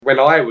when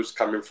I was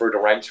coming through the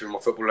ranks with my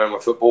football and my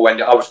football, and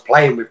I was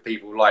playing with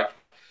people like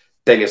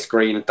Dennis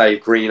Green and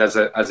Dave Green as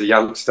a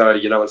youngster,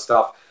 and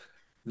stuff.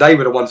 They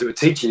were the ones that were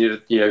teaching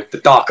you,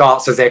 the dark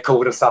arts as they're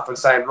called and stuff, and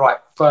saying, right,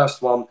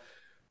 first one,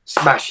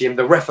 smash him.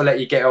 The ref will let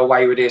you get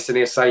away with this, and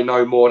he'll say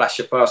no more. That's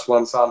your first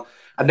one, son.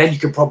 And then you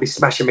can probably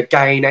smash him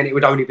again, and it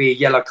would only be a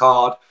yellow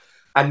card.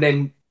 And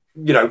then,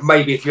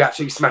 maybe if you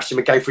absolutely smash him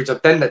again for each other,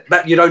 then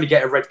that you'd only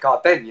get a red card.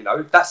 Then,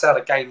 that's how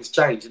the game's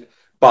changed.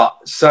 But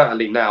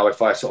certainly now,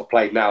 if I sort of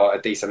played now at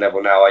a decent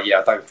level now, I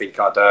don't think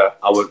I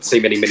wouldn't see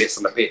many minutes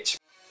on the pitch.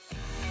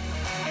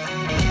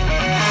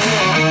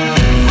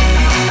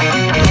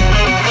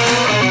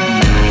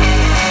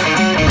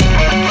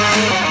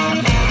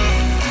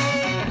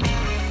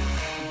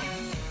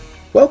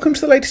 Welcome to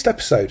the latest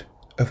episode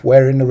of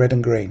Wearing the Red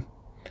and Green.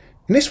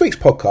 In this week's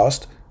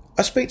podcast,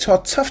 I speak to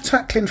our tough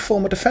tackling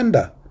former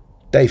defender,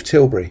 Dave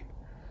Tilbury.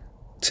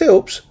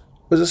 Tilbs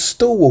was a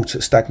stalwart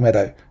at Stag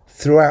Meadow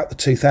throughout the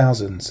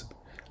 2000s,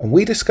 and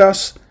we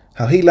discuss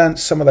how he learnt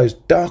some of those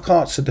dark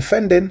arts of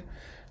defending,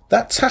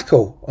 that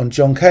tackle on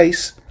Jon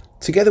Case,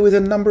 together with a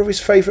number of his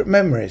favourite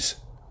memories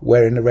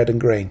wearing the red and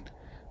green.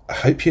 I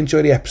hope you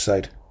enjoy the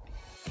episode.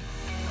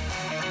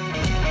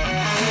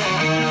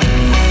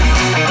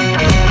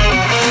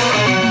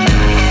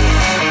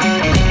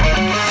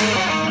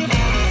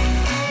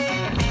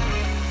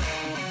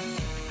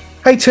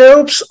 Hey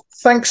Tilbs,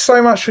 thanks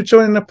so much for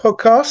joining the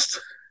podcast.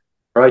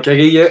 Right,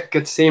 Giggy, yeah,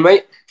 good to see you,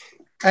 mate.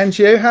 And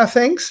you, how are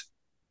things?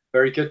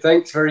 Very good,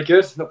 thanks, very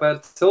good. Not bad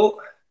at all.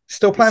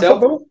 Still playing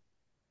football?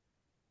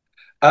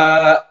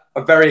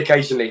 Very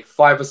occasionally.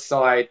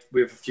 Five-a-side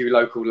with a few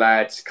local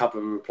lads. A couple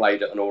of them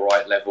played at an all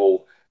right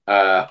level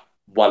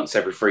once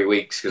every 3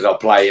 weeks because I'll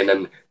play and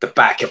then the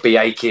back would be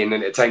aching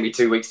and it'd take me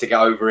 2 weeks to get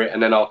over it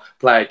and then I'll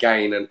play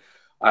again and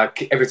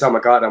every time I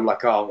go out, I'm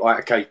like, oh, right,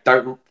 okay,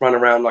 don't run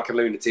around like a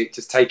lunatic.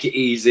 Just take it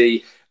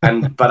easy.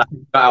 But that's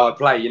how I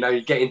play.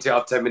 You get into it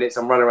after 10 minutes,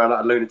 I'm running around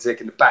like a lunatic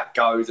and the back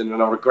goes and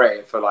then I regret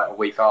it for like a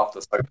week after.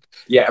 So,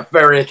 yeah,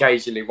 very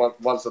occasionally,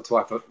 once or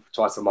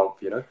twice a month,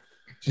 Do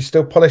you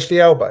still polish the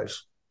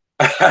elbows?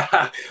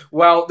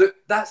 Well,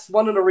 that's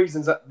one of the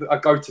reasons that I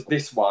go to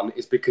this one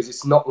is because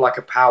it's not like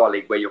a power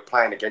league where you're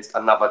playing against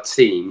another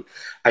team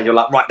and you're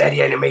like, right, they're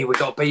the enemy, we've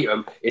got to beat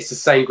them. It's the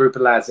same group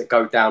of lads that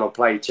go down and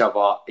play each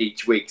other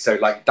each week. So,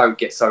 like, don't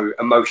get so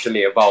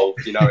emotionally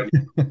involved, and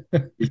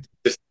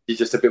you're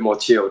just a bit more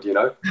chilled,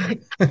 I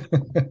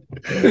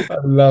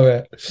love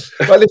it.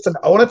 Well, listen,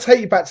 I want to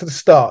take you back to the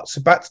start.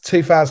 So back to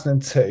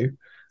 2002.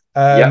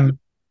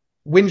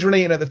 Windsor and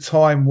Eton at the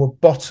time were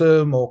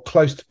bottom or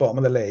close to bottom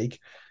of the league.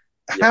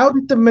 How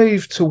did the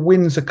move to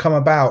Windsor come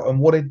about, and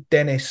what did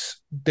Dennis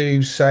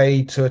do,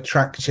 say, to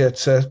attract you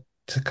to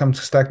come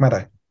to Stag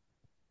Meadow?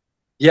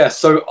 Yeah,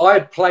 so I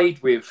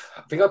played with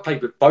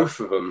both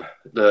of them,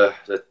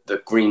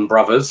 the Green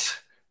brothers.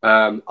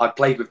 I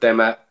played with them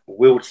at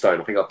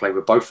Wildstone. I think I played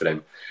with both of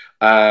them.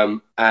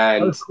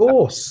 And of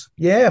course,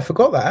 I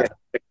forgot that.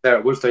 Yeah, there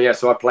at Wildstone, yeah.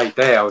 So I played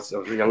there. I was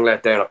a young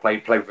lad there, and I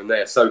played with them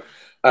there. So,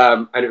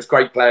 and it was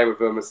great playing with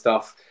them and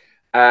stuff.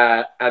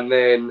 And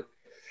then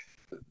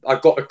I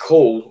got a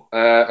call,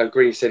 and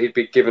Green said he'd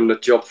be given the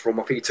job from,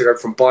 I think he took over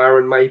from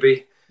Byron,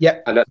 maybe. Yeah.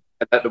 And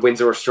that the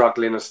Windsor were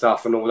struggling and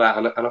stuff and all that.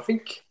 And I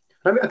think,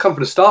 I don't think I come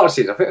from the start of the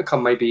season. I think I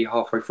come maybe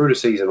halfway through the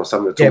season or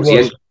something. Towards the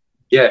end.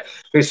 Yeah.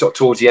 I think sort of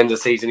towards the end of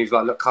the season, he was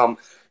like, look, come.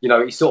 I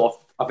think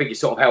he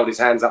sort of held his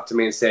hands up to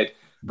me and said,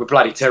 we're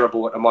bloody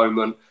terrible at the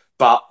moment,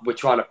 but we're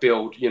trying to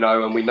build,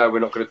 and we know we're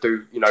not going to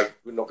do,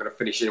 we're not going to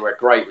finish anywhere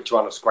great. We're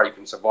trying to scrape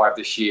and survive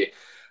this year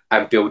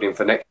and building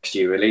for next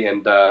year, really.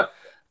 And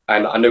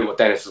I knew what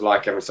Dennis was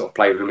like, having sort of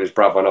played with him and his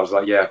brother, and I was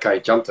like, yeah,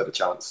 okay, jumped at the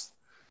chance.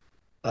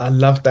 I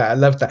love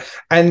that.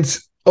 And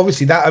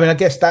obviously I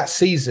guess that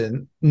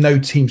season, no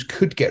teams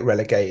could get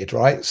relegated,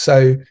 right?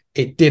 So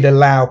it did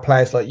allow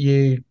players like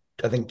you,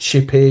 I think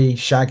Chippy,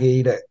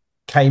 Shaggy, that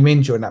came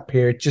in during that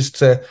period just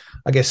to,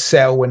 I guess,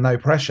 settle with no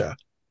pressure.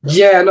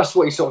 Yeah, and that's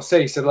what he sort of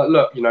said. He said, like,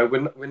 look,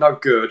 we're no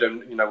good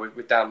and,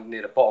 we're down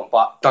near the bottom,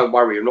 but don't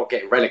worry, we're not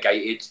getting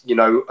relegated,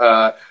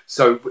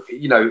 So,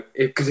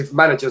 because if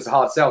manager's a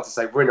hard sell to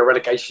say, we're in a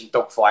relegation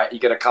dogfight, you're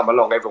going to come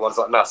along, everyone's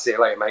like, no, see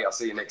you later, mate, I'll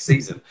see you next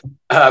season.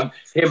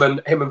 Him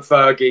and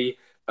Fergie,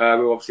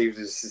 who obviously was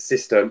his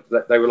assistant,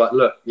 they were like,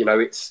 look,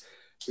 it's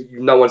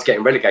no one's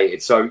getting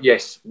relegated. So,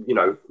 yes,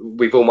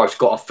 we've almost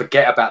got to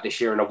forget about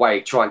this year in a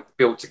way, try and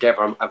build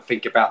together and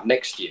think about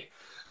next year,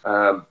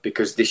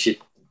 because this year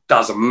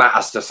doesn't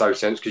matter to so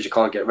sense because you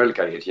can't get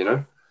relegated,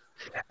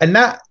 And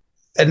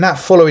that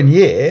following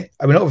year,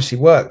 obviously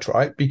worked,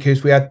 right?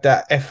 Because we had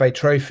that FA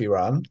Trophy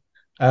run,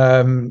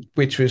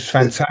 which was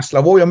fantastic.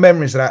 Like, what were your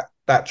memories of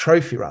that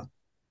trophy run?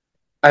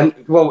 And,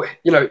 well,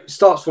 it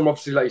starts from,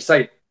 obviously, like you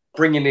say,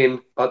 bringing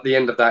in at the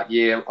end of that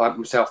year, I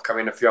myself come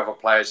in, a few other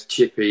players,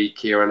 Chippy,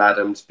 Kieran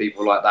Adams,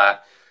 people like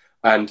that.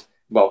 And,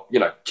 well,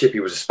 Chippy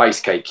was a space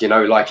cake,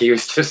 like he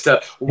was just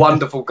a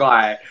wonderful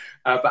guy,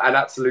 but an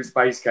absolute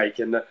space cake.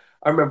 And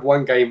I remember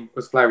one game I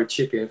was playing with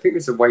Chippy, I think it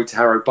was away to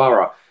Harrow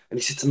Borough, and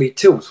he said to me,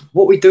 Tills,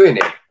 what are we doing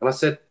here? And I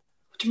said,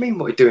 what do you mean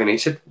what are we doing here? He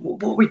said,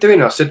 what are we doing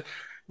here? I said,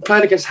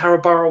 playing against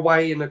Harrowborough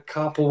away in a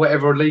cup or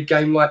whatever, a league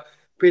game, like,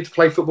 we had to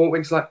play football. And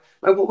he's like,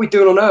 "Mate, what are we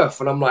doing on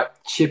earth?" And I'm like,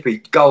 "Chippy,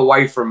 go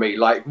away from me.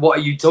 Like, what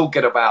are you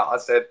talking about?" I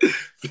said,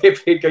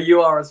 "Flipping,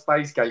 you are a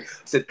space game."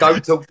 I said,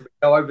 "Don't talk to me.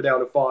 Go over there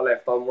on the far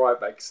left. I'm right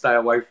back. Stay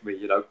away from me,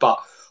 you know." But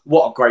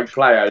what a great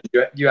player.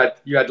 You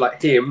had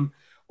like him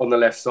on the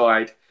left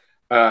side.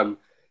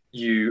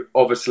 You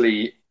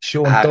obviously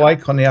Sean had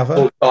Dyke on the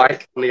other.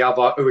 Dyke on the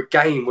other, who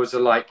again was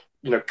a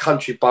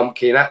country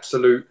bumpkin,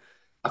 absolute.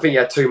 I think he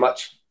had too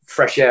much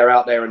fresh air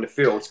out there in the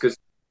fields because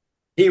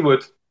he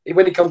would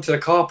when he come to the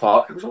car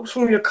park. It was, "What's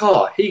wrong with your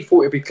car?" He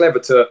thought it'd be clever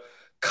to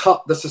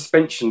cut the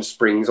suspension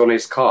springs on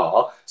his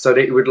car so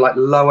that it would like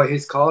lower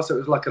his car, so it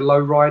was like a low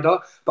rider.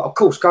 But of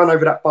course, going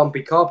over that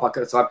bumpy car park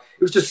at the time,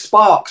 it was just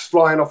sparks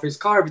flying off his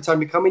car every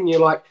time you come in.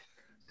 You're like,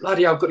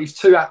 bloody hell, I've got these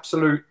two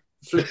absolute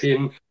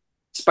flipping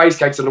space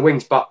gates on the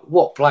wings. But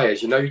what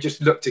players, you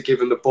just look to give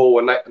them the ball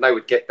and they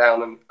would get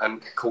down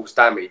and cause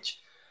damage.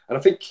 And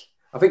I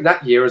think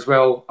that year as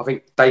well, I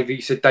think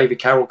you said David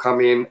Carroll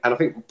come in, and I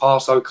think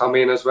Parso come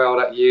in as well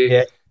that year,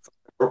 Yeah.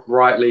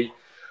 rightly.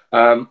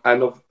 And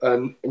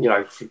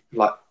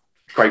like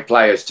great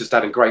players, just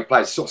adding great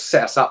players, sort of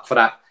set us up for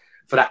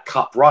that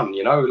cup run,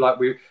 like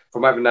we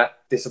from having that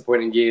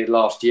disappointing year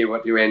last year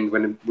at the end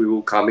when we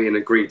all come in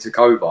and Green took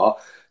over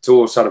to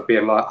all sort of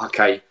being like,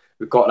 okay,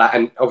 we've got that.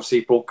 And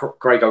obviously brought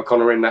Craig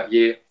O'Connor in that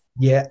year.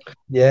 Yeah.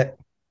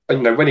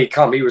 And, when he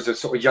come, he was a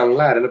sort of young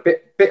lad and a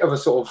bit of a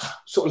sort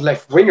of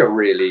left winger,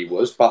 really, he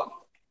was. But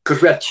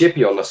because we had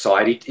Chippy on the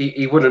side,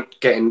 he wouldn't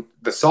get in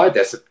the side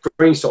there. So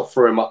Green sort of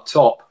threw him up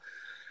top.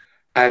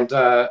 And,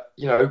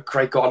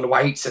 Craig got on the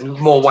weights and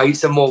more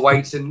weights and more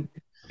weights. And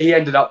he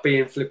ended up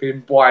being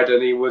flipping wider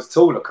than he was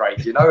taller,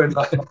 Craig, and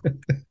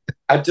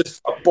and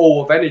just a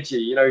ball of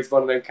energy. He's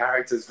one of them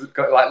characters,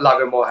 like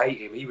love him or hate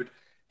him.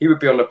 He would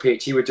be on the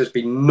pitch. He would just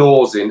be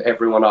nosing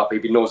everyone up.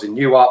 He'd be nosing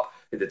you up,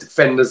 the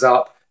defenders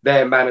up,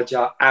 their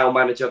manager, our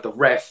manager, the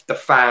ref, the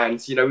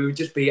fans. We would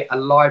just be a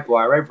live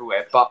wire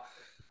everywhere. But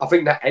I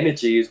think that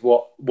energy is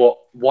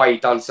why he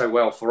done so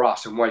well for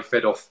us and why he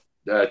fed off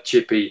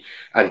Chippy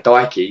and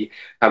Dykey,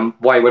 and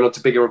why he went on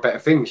to bigger and better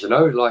things.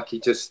 Like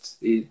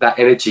that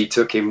energy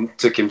took him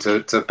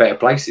to better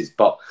places.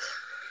 But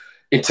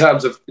in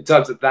terms of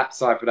that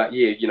side for that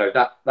year,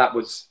 that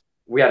was,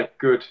 we had a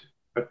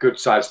good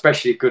side,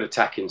 especially a good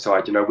attacking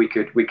side. We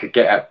could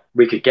get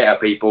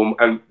at people,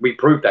 and we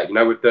proved that.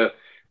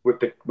 With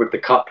the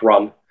cup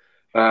run.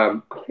 I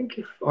think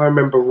if I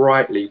remember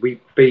rightly,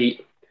 we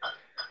beat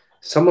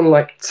someone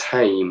like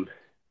Tame.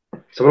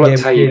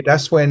 Yeah,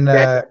 that's when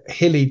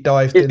Hilly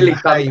dived in the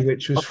hay,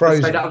 which was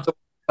frozen. That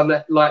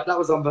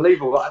was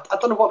unbelievable. I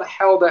don't know what the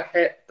hell the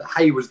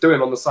hay was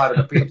doing on the side of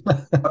the pitch.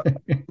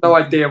 No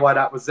idea why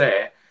that was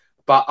there.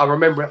 But I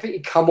remember, I think he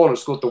come on and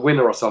scored the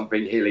winner or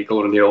something, Hilly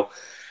Gordon Hill.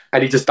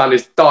 And he just done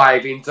this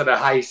dive into the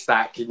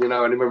haystack, and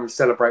I remember we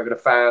celebrated with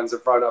the fans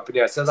and thrown up in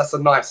the air. So that's a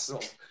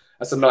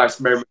nice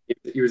memory.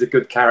 He was a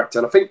good character.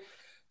 And I think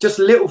just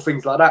little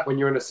things like that when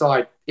you're in a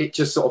side, it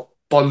just sort of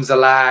bonds the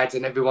lads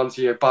and everyone's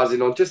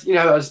buzzing on. Just,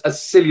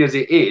 as silly as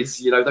it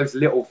is, those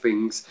little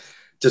things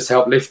just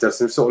help lift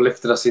us and sort of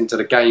lifted us into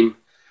the game,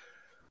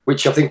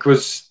 which I think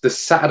was the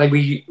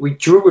Saturday we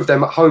drew with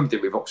them at home,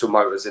 didn't we, Vauxhall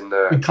Motors?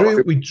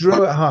 We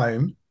drew at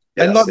home.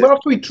 Yeah, and after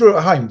we drew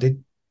at home,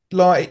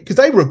 because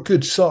they were a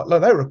good side,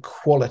 like they were a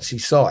quality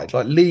side,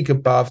 like league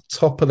above,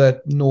 top of the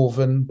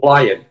Northern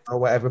Lion or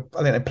whatever.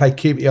 I think they played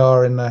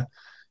QPR in the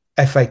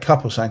FA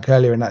Cup or something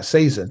earlier in that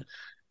season.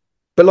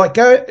 But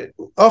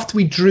after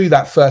we drew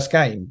that first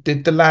game,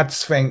 did the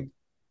lads think,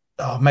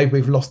 "Oh, maybe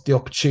we've lost the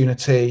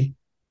opportunity"?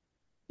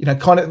 We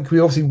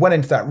obviously went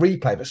into that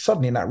replay, but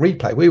suddenly in that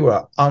replay, we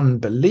were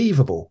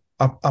unbelievable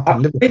up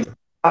in Liverpool.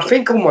 I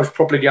think almost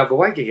probably the other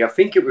way, Gigi. I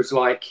think it was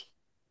like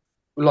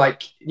we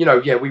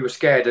were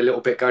scared a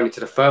little bit going into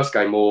the first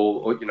game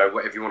or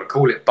whatever you want to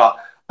call it. But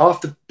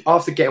after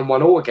getting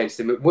 1-1 against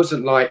him, it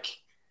wasn't like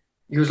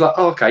he was like,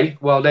 "Oh, okay,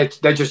 well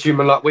they're just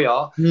human like we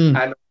are,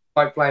 and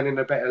I'm playing in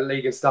a better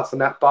league and stuff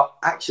and that." But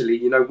actually,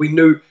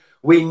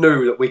 we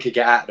knew that we could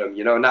get at them,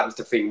 and that was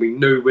the thing. We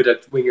knew with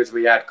the wingers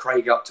we had,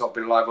 Craig up top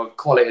in live,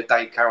 quality of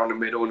Dave Carroll in the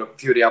middle, and a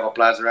few of the other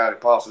players around the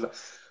pass.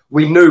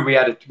 We knew we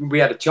had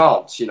a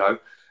chance, And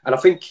I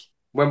think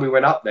when we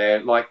went up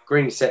there, like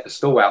Green set the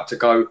stall out to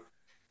go,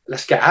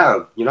 let's get at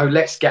them,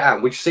 let's get at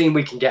them. We've seen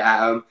we can get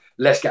at them.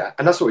 Let's get at.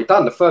 And that's what we've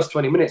done. The first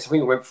 20 minutes, I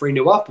think we went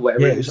 3-0 up or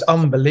whatever. Yeah, it was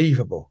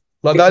unbelievable.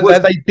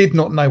 They did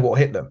not know what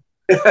hit them.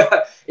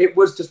 It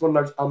was just one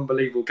of those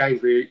unbelievable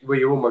games where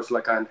you're almost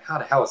like going, how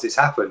the hell has this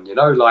happened?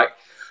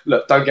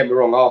 Look, don't get me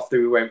wrong, after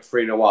we went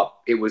 3-0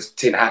 up, it was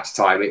tin hats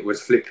time. It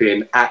was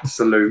flipping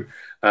absolute,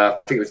 I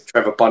think it was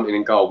Trevor Bunting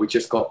in goal. We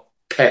just got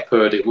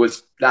peppered. It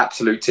was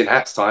absolute tin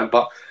hats time,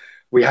 but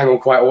we hang on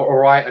quite all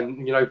right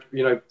and,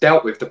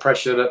 dealt with the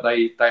pressure that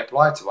they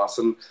applied to us.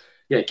 And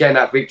yeah, getting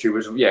that victory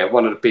was,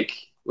 one of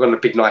the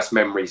big nice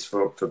memories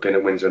for being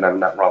at Windsor and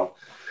having that run.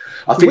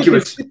 I think it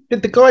was.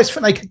 Did the guys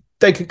think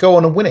they could go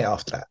on and win it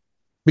after that?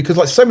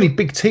 Because so many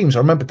big teams, I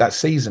remember that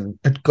season,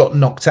 had got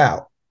knocked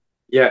out.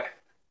 Yeah.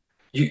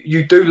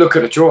 you do look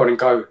at a draw and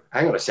go,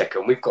 hang on a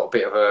second, we've got a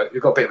bit of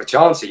a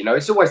chance here. You know,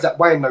 it's always that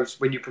way in those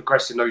when you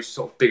progress in those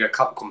sort of bigger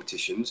cup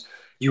competitions.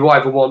 You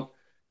either want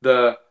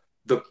the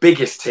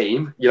biggest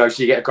team, you know,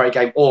 so you get a great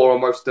game, or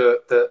almost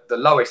the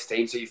lowest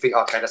team, so you think,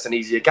 okay, that's an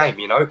easier game,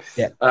 you know.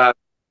 Yeah.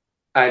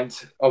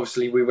 And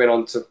obviously, we went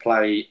on to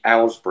play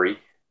Aylesbury,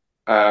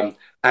 and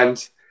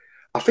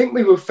I think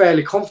we were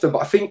fairly confident.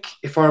 But I think,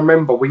 if I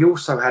remember, we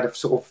also had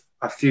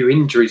a few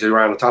injuries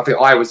around the time. I think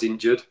I was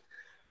injured.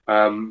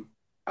 Um,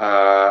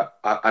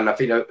 and I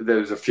think there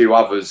was a few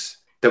others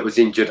that was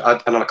injured,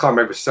 and I can't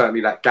remember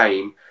certainly that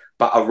game,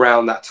 but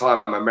around that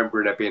time, I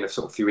remember there being a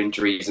sort of few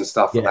injuries and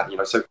stuff and Yeah. that, you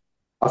know. So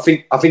I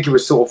think it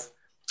was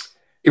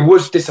it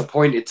was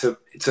disappointed to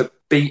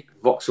beat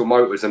Vauxhall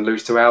Motors and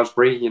lose to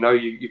Aylesbury. You know,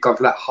 you go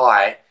from that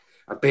high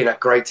and being that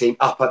great team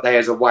up at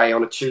theirs away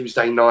on a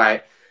Tuesday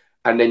night,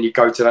 and then you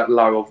go to that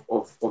low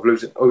of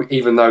losing,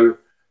 even though.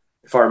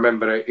 If I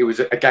remember, it was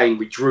a game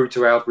we drew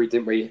to Aylesbury,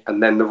 didn't we?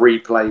 And then the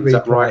replay, was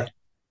that right?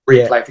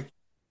 Yeah. Replay. I think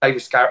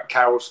Davis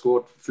Carroll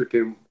scored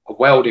flipping a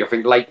weldy, I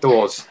think, late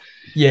doors.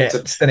 Yeah,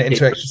 send it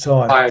into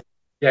extra time.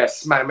 Yeah,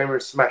 I remember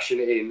smashing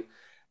it in.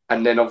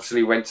 And then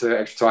obviously went to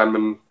extra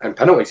time and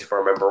penalties, if I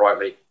remember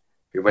rightly.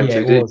 We went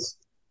it was.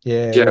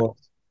 Yeah, it was.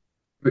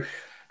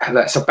 And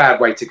that's a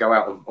bad way to go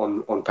out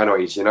on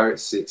penalties, you know.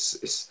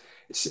 It's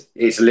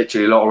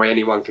literally a lottery,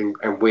 anyone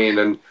can win,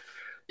 and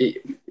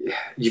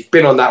you've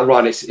been on that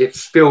run. It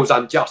feels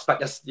unjust, but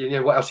just, you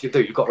know, what else you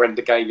do? You've got to end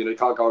the game. You know, you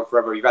can't go on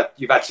forever. You've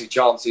had two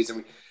chances,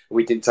 and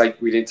we didn't take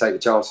the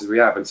chances we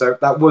have, and so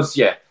that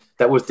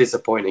was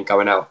disappointing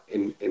going out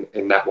in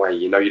that way.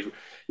 You know, you'd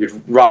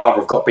rather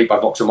have got beat by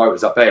Vauxhall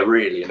Motors up there,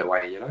 really, in a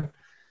way. You know.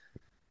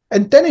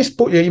 And Dennis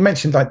brought you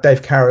mentioned like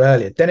Dave Carroll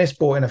earlier. Dennis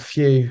brought in a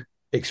few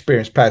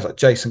experienced players like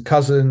Jason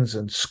Cousins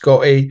and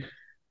Scotty.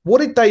 What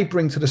did they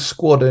bring to the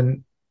squad,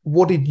 and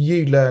what did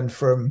you learn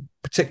from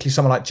particularly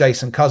someone like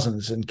Jason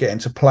Cousins and getting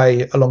to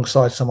play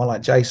alongside someone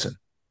like Jason?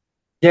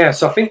 Yeah,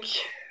 so I think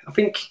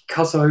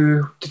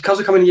Cuzzo did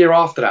Cuzzo come in a year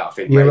after that. I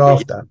think Year maybe.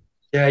 after.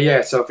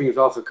 Yeah. So I think it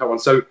was after the one.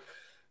 So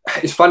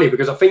it's funny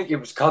because I think it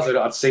was Cuzzo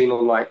that I'd seen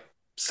on like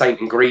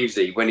Saint and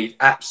Greavesy when he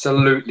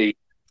absolutely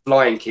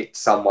flying kicked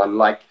someone,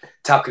 like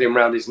tucking him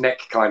around his neck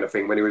kind of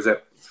thing when he was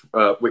at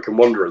Wycombe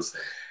Wanderers.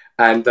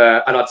 And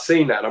I'd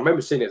seen that, and I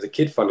remember seeing it as a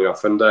kid, funny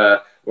enough, and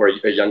or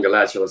a younger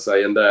lad, shall I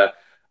say? And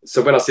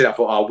so when I see that, I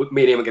thought, oh,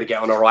 me and him are going to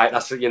get on all right.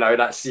 He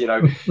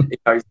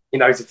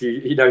knows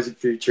a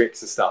few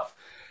tricks and stuff.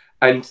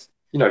 And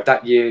you know,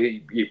 that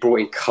year you brought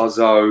in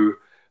Cuzzo.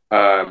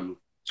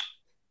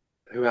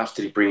 Who else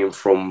did he bring in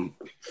from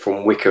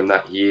Wycombe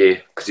that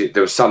year? Because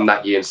there was some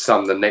that year and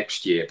some the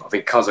next year. But I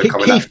think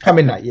Cuzzo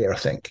coming that year, I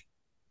think.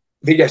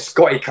 Yeah,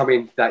 Scotty come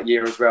in that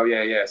year as well.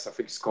 Yeah. So I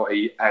think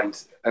Scotty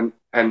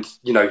and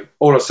you know,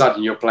 all of a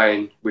sudden you're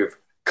playing with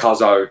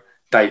Cuzzo,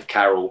 Dave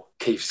Carroll,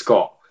 Keith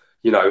Scott,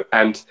 you know,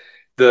 and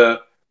the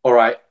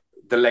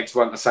legs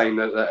weren't the same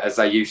as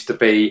they used to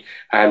be,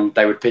 and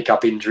they would pick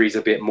up injuries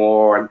a bit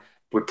more and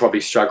would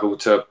probably struggle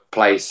to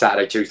play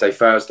Saturday, Tuesday,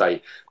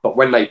 Thursday. But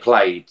when they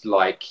played,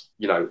 like,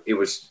 you know, it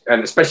was,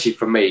 and especially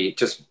for me,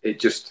 it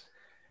just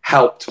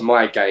helped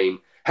my game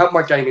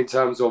in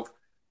terms of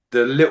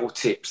the little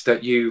tips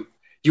that you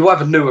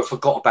either knew or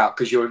forgot about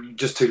because you're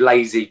just too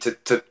lazy to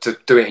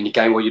do it in your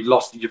game, or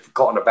you've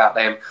forgotten about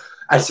them,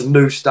 and some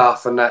new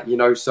stuff and that, you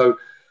know. So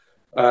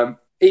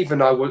even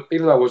though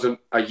I wasn't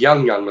a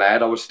young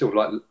lad, I was still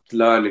like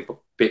learning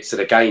bits of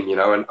the game, you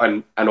know,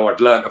 and or I'd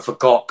learned and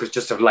forgot because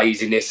just of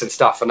laziness and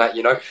stuff and that,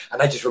 you know,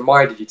 and they just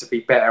reminded you to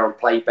be better and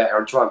play better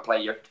and try and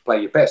play your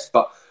best.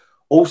 But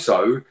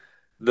also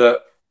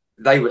that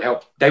they would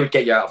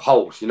get you out of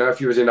holes. You know,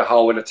 if you was in a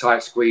hole in a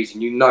tight squeeze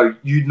and you know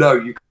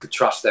you could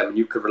trust them and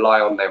you could rely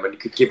on them and you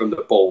could give them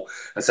the ball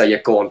and say,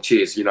 yeah, go on,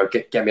 cheers, you know,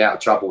 get me out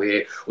of trouble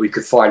here. Or you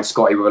could find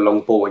Scotty with a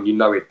long ball and you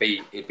know he'd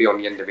be on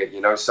the end of it,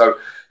 you know. So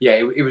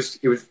yeah, it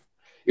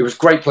was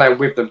great playing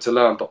with them to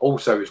learn, but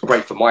also it was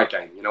great for my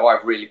game. You know, I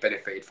really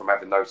benefited from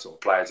having those sort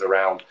of players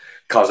around.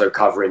 Cuzzo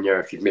covering you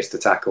if you've missed a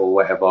tackle or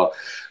whatever.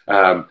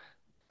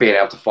 Being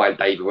able to find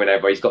David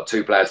whenever he's got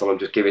two players on him,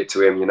 just give it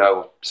to him, you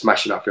know,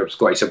 smashing up field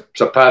Scotty.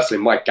 So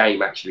personally, my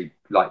game actually,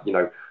 like, you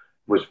know,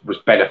 was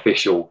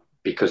beneficial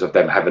because of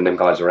them having them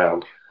guys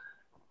around.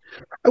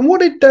 And what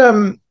did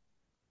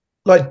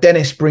like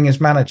Dennis bring as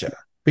manager?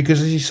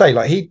 Because as you say,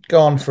 like he'd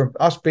gone from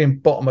us being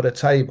bottom of the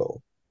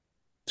table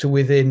to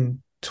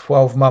within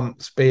 12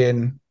 months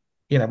being,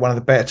 you know, one of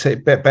the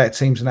better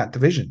teams in that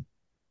division.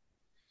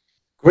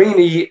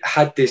 Greeny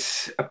had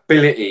this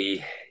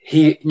ability.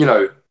 He, you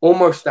know,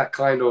 almost that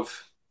kind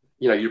of,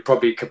 you know, you'd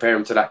probably compare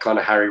him to that kind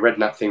of Harry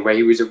Redknapp thing where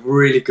he was a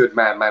really good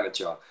man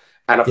manager.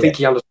 And I think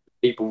he understood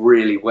people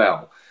really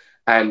well.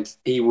 And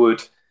he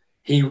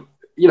you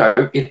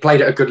know, he'd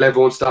played at a good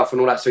level and stuff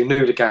and all that. So he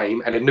knew the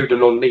game and he knew the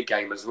non-league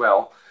game as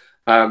well.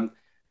 And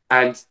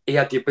he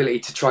had the ability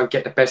to try and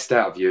get the best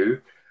out of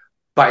you,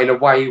 but in a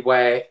way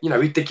where, you know,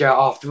 he'd dig you out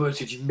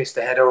afterwards if you missed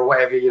a header or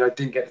whatever, you know,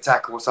 didn't get the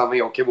tackle or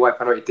something or give away a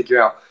penalty, he'd dig you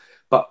out.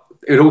 But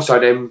it would also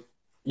then,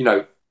 you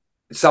know,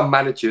 some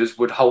managers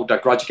would hold a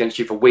grudge against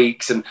you for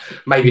weeks and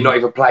maybe not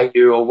even play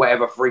you or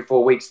whatever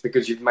 3-4 weeks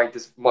because you've made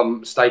this one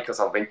mistake or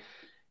something.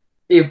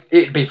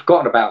 It'd be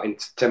forgotten about in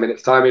 10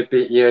 minutes time. It'd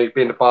be, you'd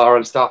be in the bar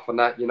and stuff and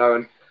that,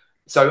 and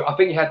so I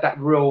think he had that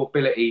real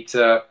ability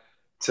to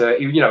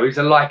he was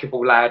a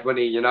likable lad, wasn't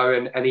he,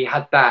 and he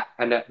had that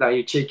and that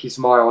cheeky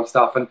smile and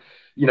stuff, and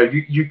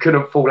you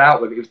couldn't fall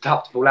out with it. It was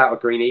tough to fall out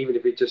with Greeny, even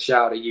if he just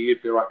shouted at you,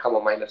 you'd be like, come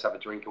on mate, let's have a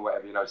drink or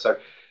whatever, so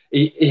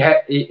he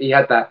had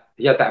that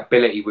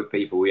ability with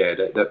people,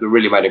 that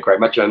really made a great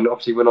match, and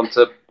obviously went on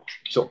to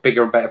sort of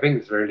bigger and better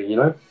things, really,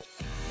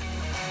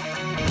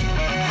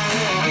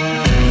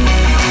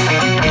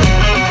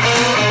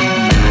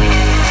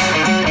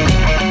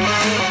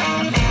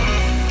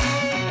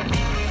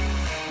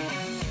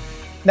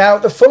 Now,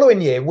 the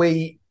following year,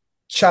 we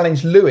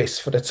challenged Lewes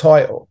for the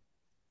title.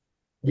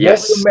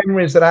 Yes. What were your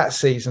memories of that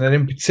season, and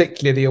in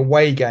particular the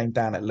away game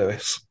down at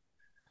Lewes?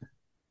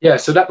 Yeah,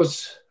 so that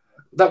was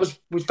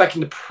back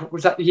in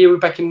was that the year we were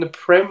back in the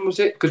Prem? Was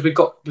it? Because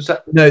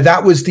No,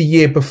 that was the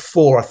year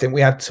before. I think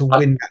we had to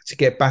win that to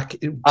get back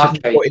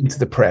into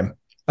the Prem.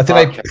 I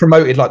think they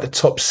promoted like the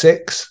top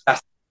 6.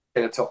 That's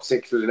in the top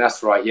 6,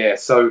 that's right. Yeah.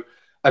 So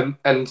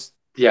and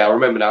yeah, I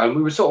remember now, and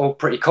we were sort of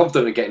pretty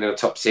confident in getting in the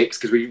top 6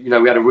 because we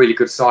had a really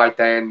good side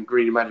then.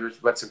 Green Managers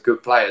had some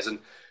good players, and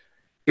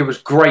it was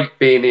great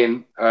being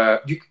in.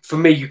 For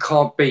me, you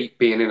can't beat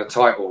being in a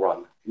title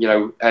run,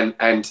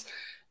 and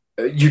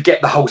you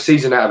get the whole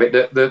season out of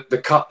it. The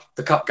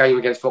cup game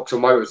against Vauxhall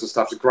Motors and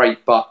stuff is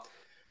great, but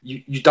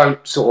you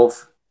don't sort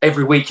of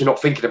every week you're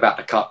not thinking about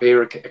the cup.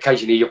 Here,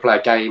 occasionally you'll play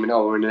a game and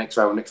we're in the next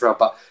round.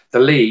 But the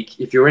league,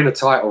 if you're in a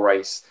title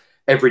race.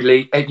 Every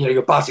league,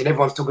 you're buzzing.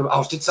 Everyone's talking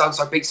about, did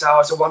so-and-so beat so?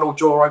 It's a 1-1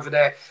 draw over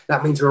there.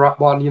 That means we're up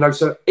 1,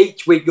 So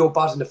each week you're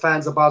buzzing, the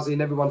fans are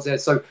buzzing, everyone's there.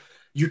 So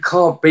you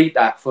can't beat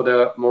that for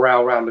the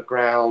morale around the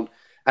ground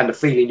and the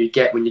feeling you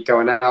get when you're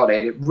going out there.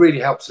 And it really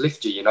helps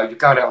lift you, You're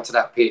going out onto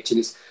that pitch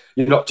and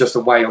you're not just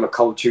away on a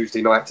cold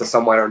Tuesday night to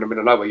somewhere in the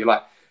middle of nowhere. You're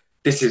like,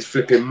 this is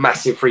flipping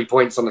massive 3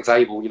 points on the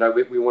table. We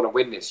want to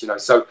win this,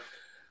 So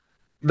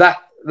that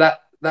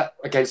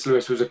against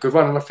Lewes was a good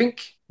run. And I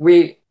think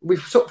we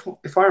sort of,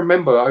 if I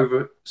remember,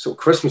 over sort of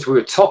Christmas, we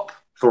were top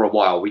for a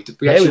while. We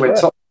actually went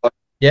top.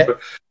 Yeah.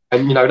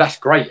 And, that's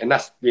great. And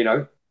that's,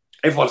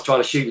 everyone's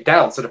trying to shoot you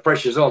down. So the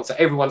pressure's on. So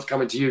everyone's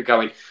coming to you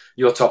going,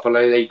 you're top of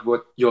the league,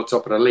 you're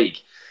top of the league.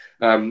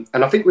 And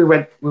I think we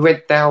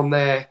went down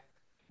there,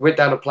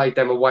 and played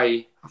them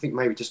away, I think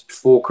maybe just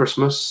before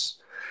Christmas.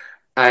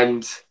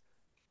 And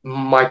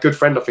my good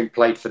friend, I think,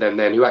 played for them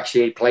then, who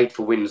actually played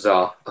for Windsor.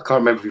 I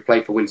can't remember if he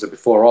played for Windsor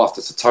before or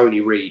after. So Tony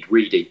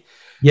Reedy.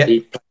 Yeah.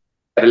 He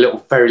had a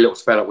very little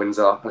spell at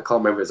Windsor. I can't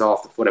remember if it was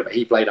after for them, but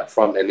he played up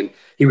front then. And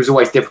he was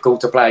always difficult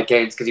to play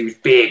against because he was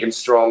big and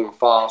strong and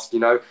fast,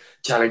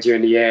 challenge you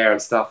in the air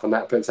and stuff, and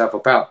that put himself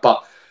about.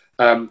 But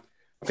I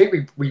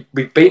think we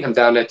beat them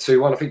down there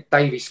 2-1. I think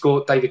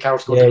David Carroll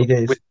scored. Yeah, he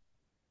did.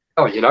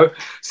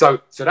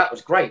 So that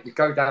was great. We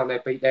go down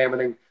there, beat them,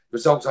 and then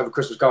results over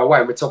Christmas go away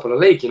and we're top of the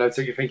league,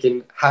 so you're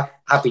thinking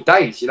happy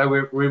days,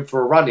 we're in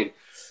for a running.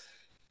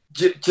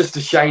 Just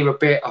a shame a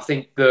bit, I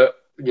think, that,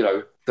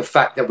 the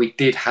fact that we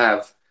did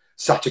have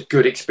such a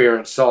good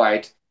experienced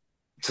side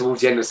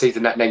towards the end of the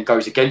season that then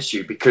goes against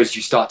you because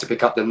you start to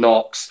pick up the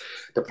knocks,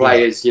 the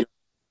players,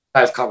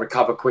 players can't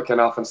recover quick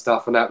enough and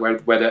stuff, and that where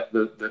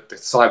the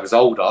side was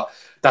older.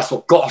 That's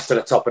what got us to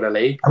the top of the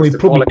league. And we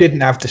probably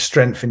didn't have the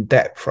strength in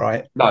depth,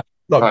 right? No.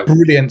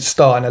 Brilliant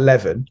starting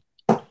 11.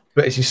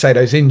 But as you say,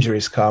 those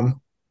injuries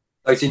come.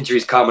 Those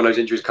injuries come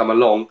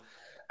along,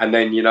 and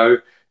then you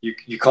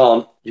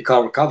can't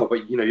recover.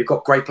 But you've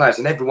got great players,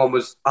 and everyone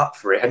was up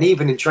for it. And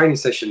even in training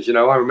sessions,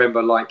 I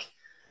remember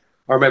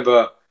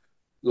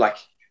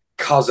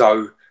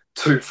Cuzzo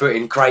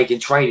 2-footing Craig in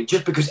training,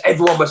 just because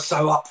everyone was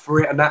so up for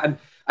it, and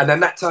then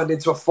that turned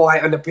into a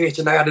fight on the pitch,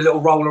 and they had a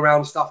little roll around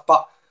and stuff.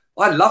 But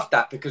I love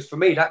that because for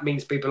me, that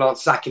means people aren't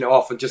sacking it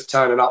off and just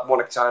turning up,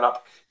 want to turn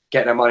up,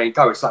 get their money and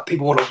go. It's like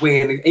people want to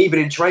win, even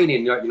in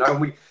training, and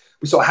we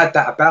sort of had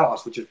that about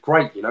us, which was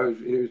great,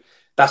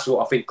 That's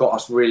what I think got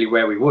us really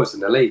where we was in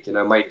the league,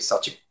 made it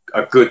such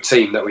a good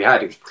team that we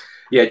had. It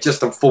was,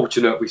 just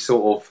unfortunate we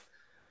sort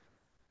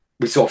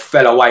of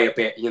fell away a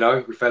bit,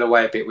 We fell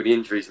away a bit with the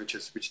injuries, which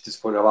is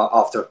disappointing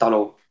after I've done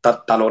all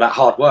that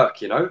hard work,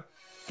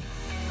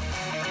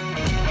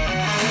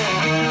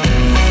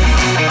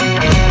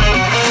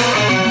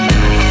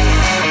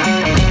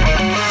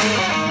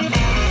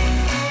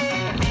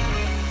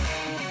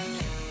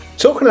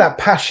 Talking about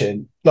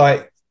passion,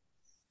 like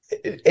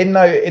in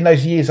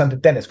those years under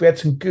Dennis, we had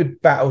some good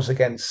battles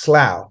against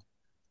Slough,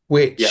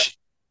 which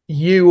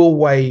you were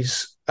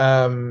always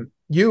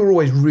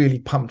really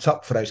pumped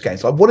up for those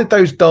games. Like, what did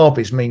those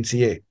derbies mean to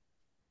you?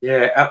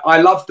 Yeah,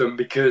 I loved them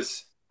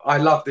because I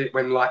loved it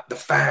when the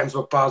fans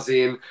were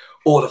buzzing,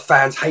 or the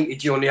fans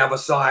hated you on the other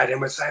side and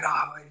were saying,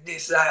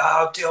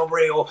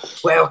 Tilbury, or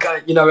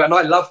and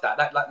I loved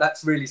that.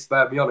 That's really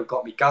spurred me on and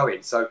got me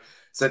going. So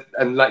there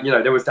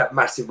was that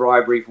massive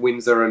rivalry for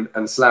Windsor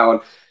and Slough,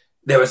 and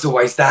there was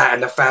always that,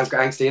 and the fans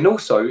got angsty, and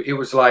also it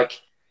was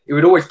it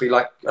would always be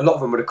like a lot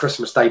of them were the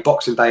Christmas Day,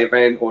 Boxing Day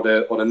event, or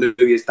the New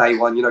Year's Day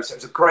one. So it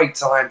was a great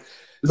time.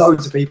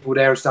 Loads of people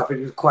there and stuff.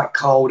 It was quite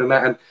cold and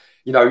that, and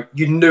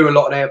you knew a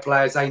lot of their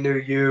players. They knew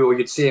you, or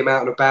you'd see them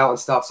out and about and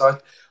stuff. So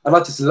I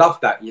just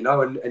loved that,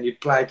 and you'd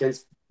play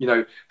against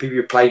people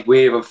you played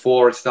with and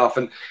for and stuff.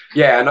 And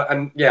yeah,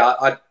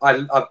 I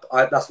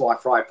that's what I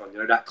thrived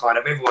on. That kind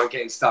of everyone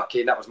getting stuck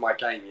in. That was my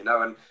game,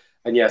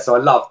 and yeah. So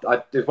it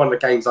was one of the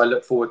games I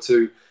look forward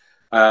to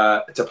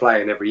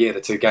playing every year.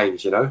 The two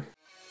games,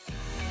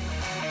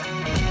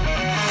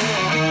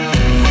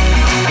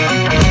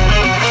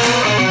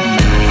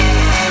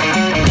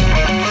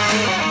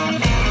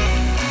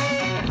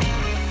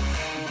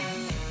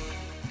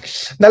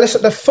 Now,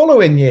 listen, the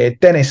following year,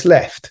 Dennis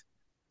left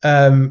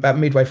about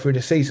midway through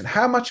the season.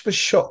 How much of a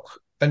shock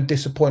and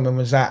disappointment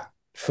was that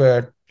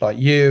for like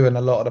you and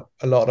a lot of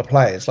the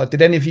players? Like,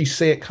 did any of you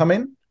see it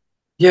coming?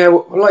 Yeah,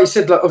 well, like you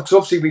said, because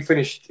obviously we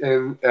finished.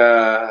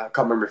 I can't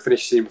remember if we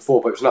finished the season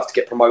before, but it was enough to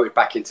get promoted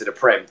back into the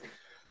Prem.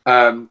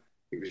 I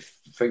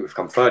think we've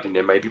come third in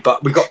there maybe,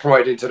 but we got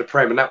promoted into the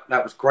Prem, and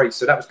that was great.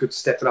 So that was good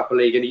stepping up a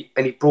league,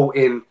 and he brought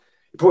in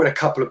a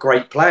couple of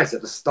great players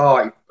at the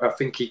start. I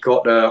think he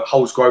got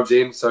Holsgroves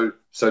in, so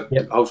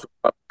yep.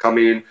 Holsgrove come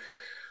in.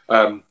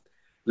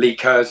 Lee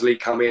Kersley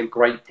come in,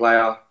 great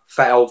player.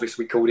 Fat Elvis,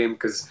 we called him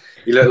because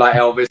he looked like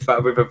Elvis,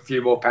 but with a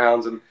few more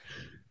pounds. And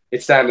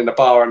he'd stand in the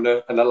bar, and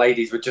the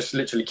ladies would just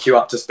literally queue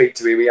up to speak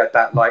to him. He had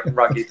that like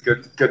rugged,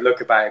 good look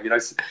about him,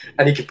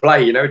 and he could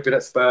play. He'd been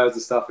at Spurs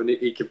and stuff, and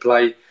he could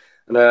play.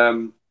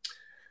 And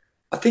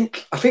I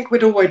think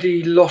we'd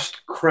already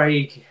lost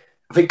Craig.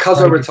 I think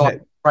Cuzzo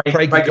retired.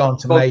 Craig had gone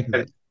to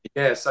Maiden.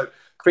 Yeah, so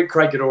I think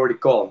Craig had already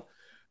gone.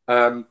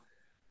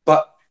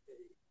 But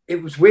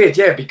it was weird,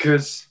 yeah,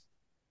 because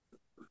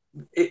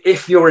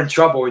if you're in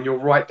trouble and you're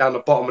right down the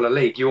bottom of the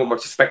league, you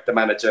almost expect the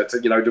manager to,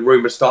 the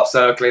rumours start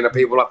circling and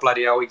people like,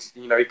 bloody hell,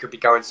 he could be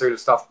going soon and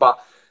stuff.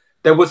 But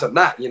there wasn't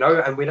that,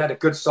 and we'd had a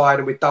good side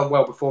and we'd done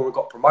well before we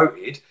got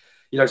promoted,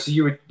 so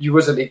you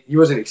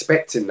wasn't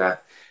expecting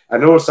that.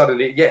 And all of a sudden,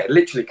 it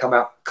literally come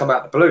out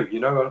the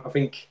blue, I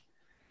think,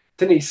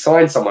 didn't he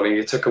sign someone and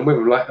he took him with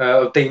him? Like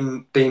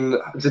Dean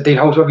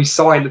Holdsworth, he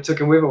signed and took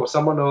him with him, or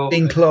someone, or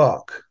Dean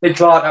Clark. Dean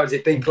Clark, that was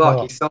it. Dean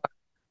Clark, he signed.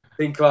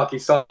 Dean Clark, he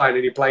signed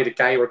and he played a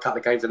game or a couple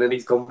of games, and then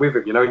he's gone with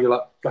him. And you're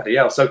like, bloody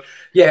hell. So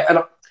yeah, and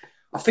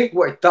I think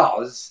what it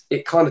does,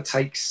 it kind of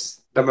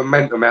takes the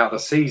momentum out of the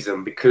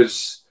season,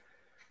 because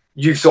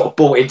you've sort of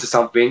bought into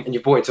something, and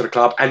you bought into the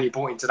club, and you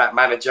bought into that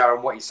manager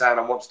and what he's saying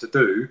and wants to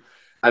do,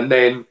 and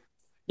then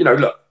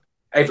look.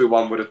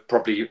 Everyone would have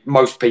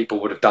most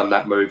people would have done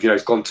that move.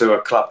 He's gone to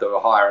a club that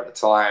were higher at the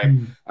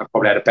time and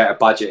probably had a better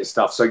budget and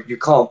stuff. So you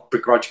can't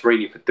begrudge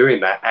Greeny for doing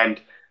that. And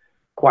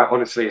quite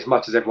honestly, as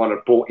much as everyone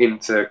had bought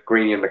into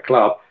Greeny and the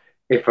club,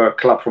 if a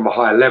club from a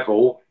higher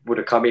level would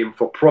have come in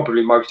for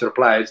probably most of the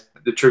players,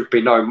 the truth be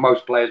known,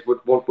 most players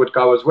would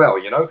go as well,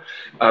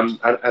 and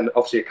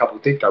obviously a couple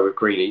did go with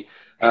Greeny.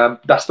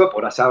 That's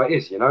football. That's how it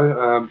is,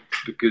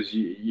 because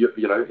you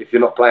if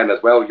you're not playing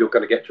as well, you're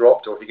going to get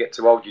dropped, or if you get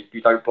too old,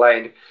 you don't play.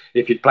 And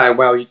if you're playing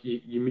well,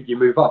 you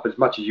move up, as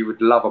much as you would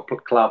love a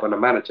club and a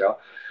manager.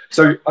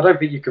 So I don't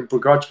think you can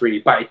begrudge Greeny,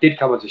 but it did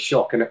come as a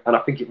shock, and I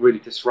think it really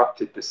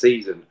disrupted the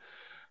season,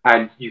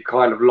 and you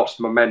kind of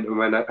lost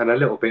momentum and a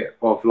little bit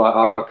of like,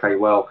 okay,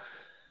 well,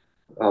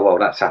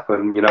 that's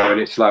happened, and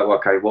it's like,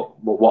 okay, what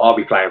are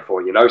we playing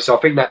for, So I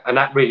think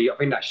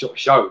that sort of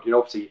showed,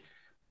 obviously.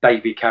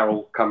 Davy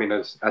Carroll coming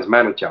as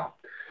manager.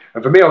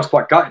 And for me, I was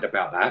quite gutted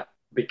about that,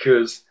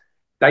 because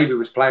Davy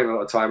was playing a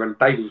lot of time, and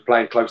Davy was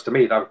playing close to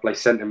me. They would play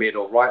centre mid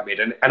or right mid.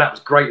 And that was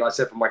great, like I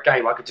said, for my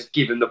game. I could just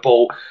give him the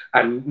ball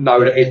and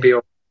know that he'd be all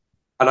right.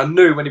 And I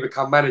knew when he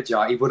became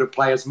manager, he wouldn't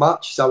play as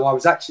much. So I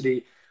was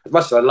actually, as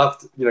much as I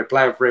loved,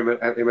 playing for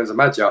him as a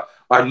manager,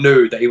 I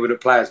knew that he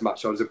wouldn't play as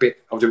much. I was a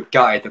bit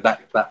gutted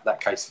that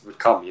case would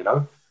come,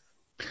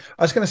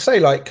 I was going to say,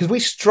 because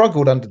we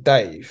struggled under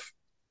Dave,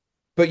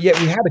 but yet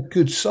we had a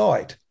good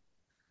side.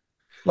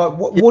 Like,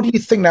 what do you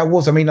think that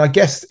was? I mean, I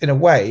guess in a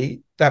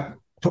way that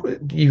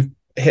you've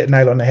hit a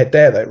nail on the head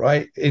there, though,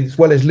 right? As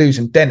well as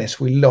losing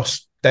Dennis, we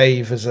lost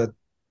Dave as a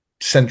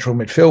central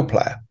midfield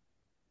player.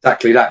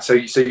 Exactly that. So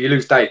you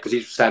lose Dave because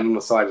he's standing on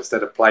the side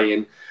instead of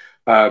playing.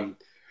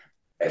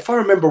 If I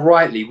remember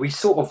rightly, we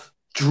sort of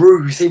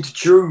we seemed to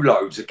drew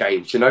loads of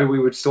games. We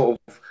would sort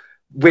of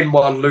win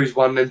one, lose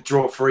one, then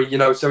draw three.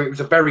 So it was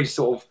a very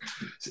sort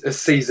of a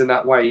season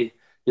that way.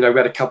 We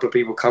had a couple of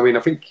people come in. I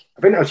think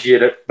that was the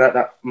year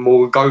that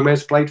Morgan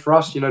Gomez played for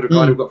us. The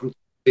guy who got from,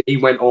 he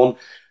went on,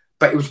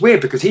 but it was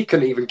weird because he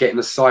couldn't even get in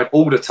the side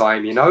all the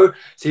time. So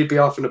he'd be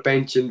off on the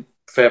bench, and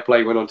fair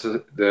play went on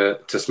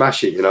to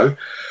smash it.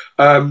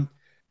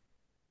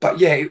 But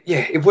yeah,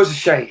 it was a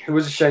shame. It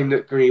was a shame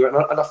that Greeny went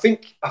on, and I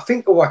think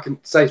all I can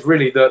say is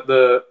really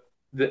that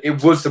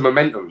it was the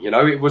momentum.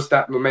 It was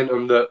that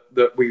momentum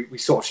that we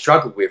sort of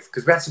struggled with,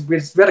 because we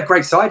had a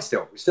great side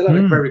still. We still had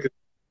a very good.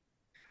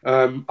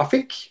 I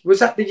think was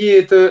that the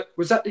year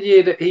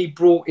that he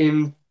brought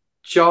in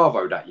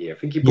Jarvo that year. I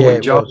think he brought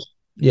in Jarvo.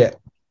 Yeah.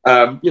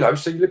 So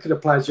you look at the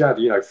players you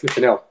had,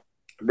 flipping out.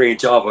 bringing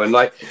Java, and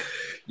like,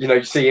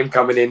 you see him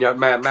coming in,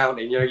 man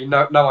mountain,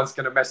 no one's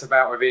going to mess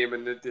about with him,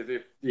 and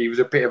he was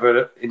a bit of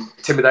an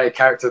intimidating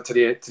character to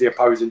the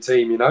opposing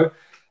team. I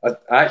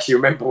actually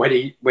remember when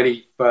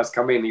he first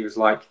come in, he was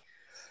like,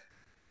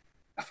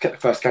 I forget the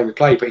first game we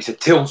played, but he said,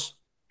 "Tills,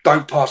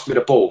 don't pass me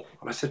the ball."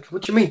 And I said,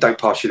 "What do you mean, don't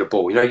pass you the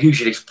ball?"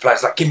 Usually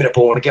players like, "Give me the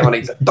ball," and I get on it.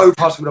 He's like, "Don't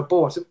pass me the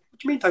ball." I said, "What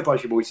do you mean, don't pass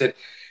you the ball?" He said,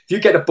 "If you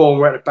get the ball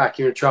and we're at the back,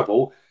 you're in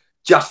trouble.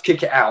 Just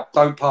kick it out.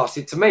 Don't pass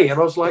it to me." And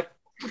I was like,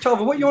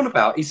 "Java, what are you on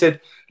about?" He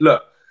said,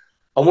 "Look,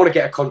 I want to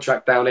get a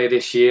contract down here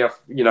this year.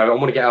 I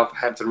want to get out of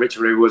Hampton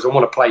Richard Rovers. I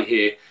want to play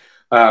here.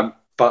 But,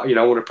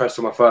 I want to press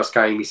on my first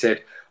game." He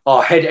said,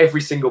 "I'll head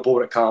every single ball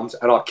that comes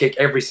and I'll kick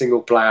every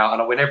single player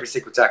and I'll win every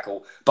single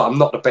tackle, but I'm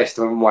not the best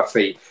on my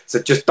feet. So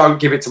just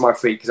don't give it to my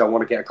feet because I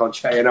want to get a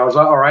contract." And I was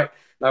like, "All right,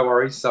 no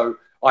worries." So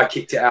I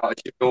kicked it out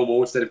as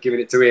normal instead of giving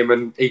it to him,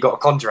 and he got a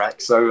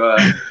contract. So,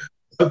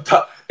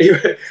 but he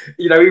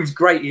was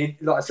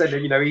great. Like I said,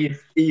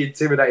 he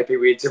intimidated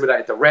people. He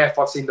intimidated the ref.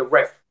 I've seen the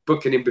ref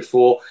booking him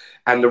before,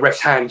 and the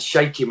ref's hand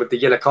shaking with the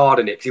yellow card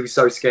in it because he was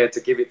so scared to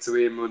give it to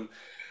him.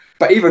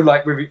 But even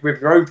like with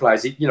your own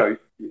players,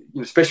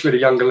 especially with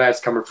the younger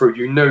lads coming through,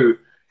 you knew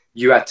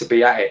you had to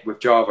be at it with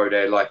Javo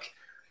there. Like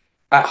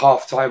at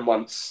half time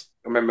once,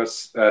 I remember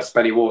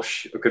Spenny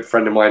Walsh, a good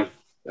friend of mine,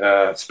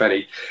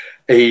 Spenny,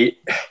 he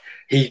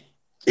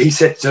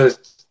said to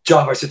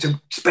Javo, said to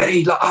him,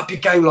 "Spenny, like up your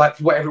game, like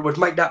whatever it was,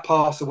 make that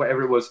pass or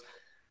whatever it was."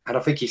 And I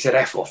think he said,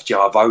 "F off,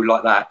 Javo,"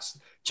 like that.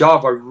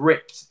 Javo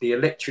ripped the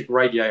electric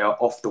radiator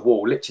off the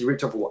wall, literally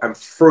ripped off the wall and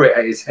threw it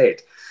at his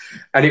head.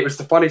 And it was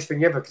the funniest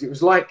thing ever because it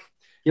was like,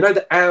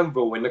 the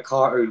anvil in the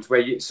cartoons where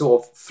it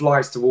sort of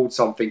flies towards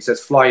something. So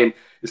it's flying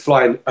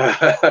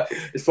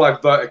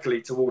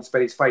vertically towards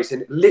Benny's face,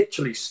 and it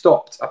literally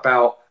stopped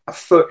about a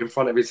foot in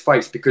front of his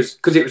face because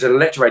it was an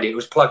electric radiator. It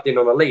was plugged in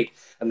on a lead,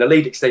 and the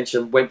lead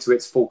extension went to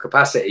its full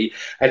capacity,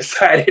 and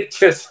so then it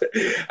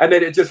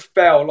just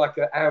fell like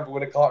an anvil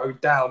in a cartoon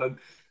down, and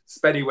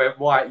Spenny went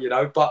white,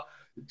 But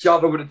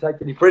Java wouldn't take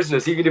any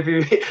prisoners, even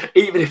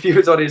if he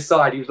was on his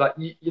side. He was like,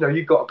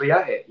 you've got to be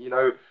at it.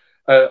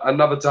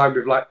 Another time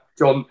with like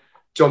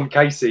Jon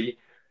Case, he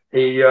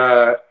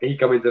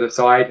come into the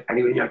side and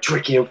he was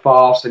tricky and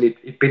fast, and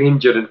he'd been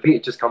injured and I think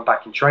he'd just come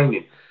back in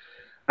training,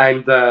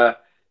 and I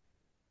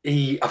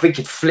think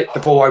he'd flipped the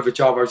ball over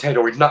Java's head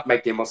or he'd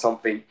nutmegged him or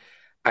something,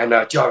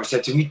 and Java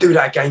said to him, "You do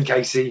that again,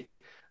 Casey,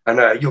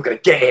 and you're going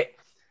to get it."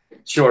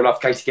 Sure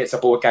enough, Casey gets the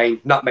ball again,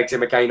 nutmegs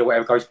him again or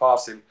whatever goes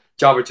past him.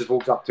 Java just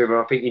walks up to him and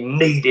I think he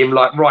kneed him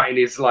like right in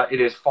his thigh,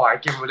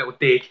 give him a little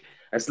dig.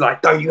 And it's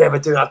like, "Don't you ever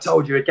do that, I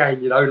told you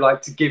again,"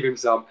 like to give him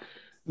some.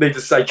 Need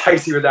to say,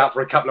 Casey was out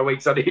for a couple of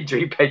weeks on the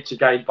injury bench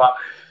again, but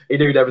he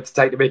knew never to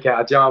take the mick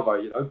out of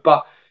Java,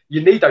 But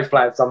you need those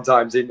players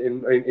sometimes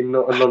in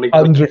non-league.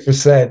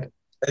 100%.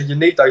 You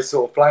need those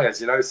sort of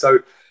players, So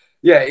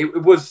yeah,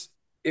 it was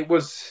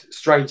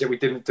strange that we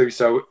didn't do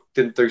so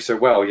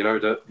well,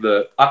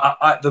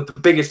 The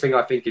biggest thing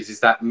I think is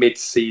that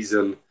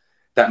mid-season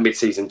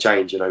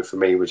change, for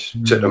me, which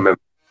took them.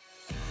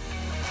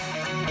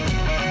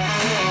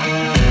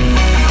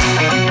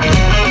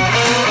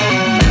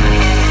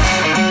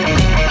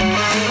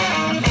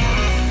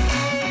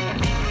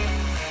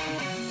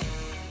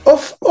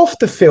 Off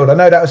the field, I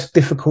know that was a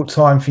difficult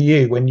time for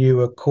you when you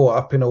were caught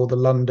up in all the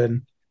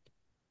London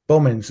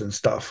bombings and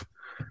stuff.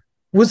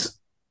 I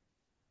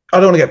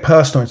don't want to get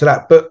personal into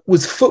that, but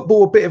was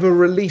football a bit of a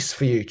release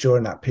for you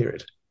during that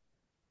period?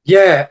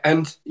 Yeah,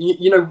 and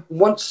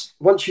once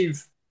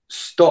you've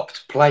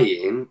stopped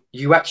playing,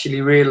 you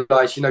actually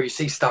realise, you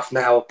see stuff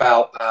now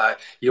about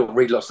you'll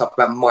read a lot of stuff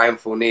about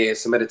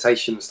mindfulness and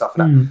meditation and stuff.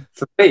 And that.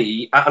 For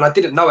me, and I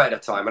didn't know it at the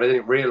time, and I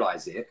didn't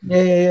realise it.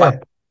 Yeah.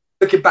 But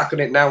looking back on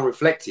it now,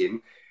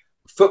 reflecting,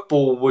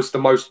 football was the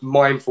most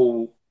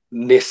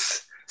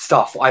mindfulness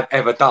stuff I've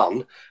ever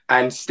done,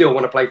 and still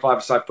want to play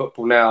five-a-side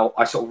football now.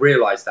 I sort of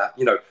realise that,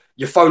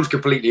 your phone's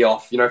completely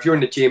off. If you're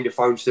in the gym, your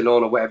phone's still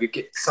on or whatever, you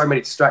get so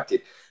many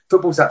distracted.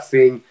 Football's that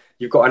thing.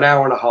 You've got an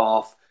hour and a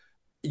half.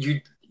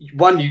 You're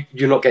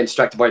not getting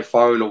distracted by your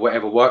phone or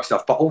whatever work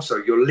stuff, but also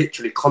you're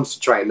literally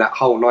concentrating that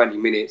whole 90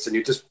 minutes and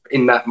you're just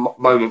in that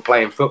moment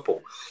playing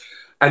football.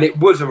 And it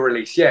was a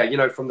release,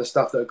 from the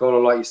stuff that had gone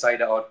on, like you say,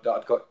 that I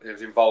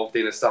was involved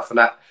in and stuff and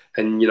that,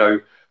 and,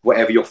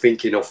 whatever you're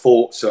thinking or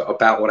thoughts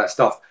about all that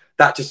stuff,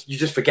 you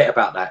just forget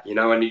about that,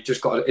 and you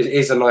just it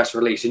is a nice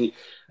release. And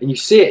you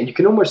see it, and you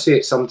can almost see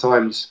it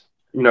sometimes,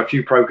 a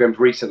few programs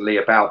recently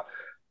about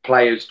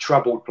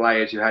troubled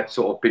players who had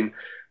sort of been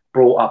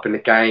brought up in the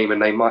game,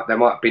 and there might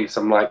have been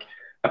some like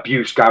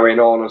abuse going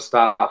on and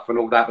stuff and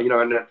all that,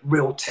 and a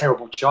real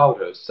terrible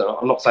childhood. So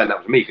I'm not saying that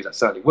was me, because that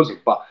certainly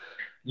wasn't, but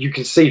you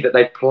can see that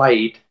they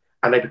played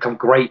and they become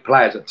great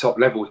players at top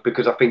levels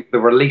because I think the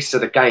release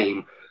of the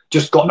game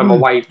just got them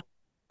away from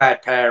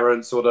bad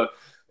parents or the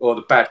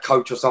bad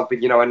coach or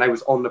something, and they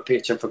was on the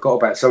pitch and forgot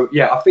about it. So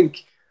yeah, I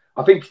think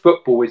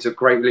football is a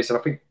great release, and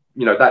I think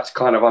that's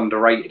kind of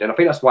underrated, and I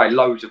think that's why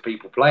loads of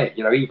people play it.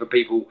 Even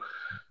people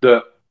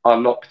that are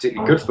not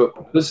particularly good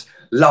footballers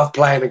love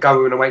playing and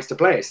going with their mates to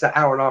play it. It's that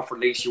hour and a half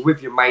release. You're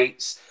with your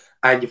mates,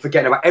 and you're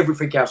forgetting about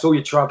everything else, all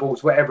your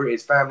troubles, whatever it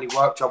is, family,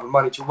 work, trouble,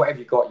 money, trouble, whatever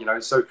you got, you know.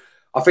 So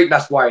I think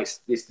that's why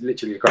it's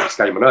literally the greatest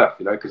game on earth,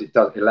 you know, because it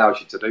allows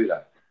you to do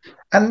that.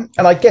 And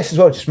I guess as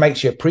well, it just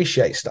makes you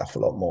appreciate stuff a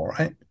lot more,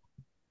 right?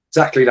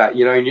 Exactly that,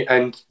 you know,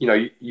 and you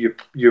know,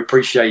 you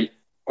appreciate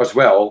as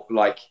well,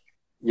 like,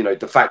 you know,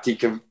 the fact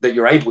that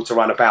you're able to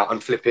run about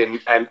and flip in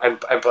and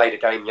play the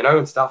game, you know,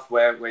 and stuff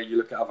where you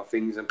look at other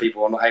things and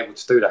people are not able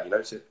to do that, you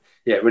know. So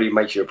yeah, it really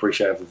makes you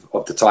appreciate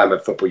of the time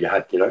of football you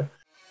had, you know.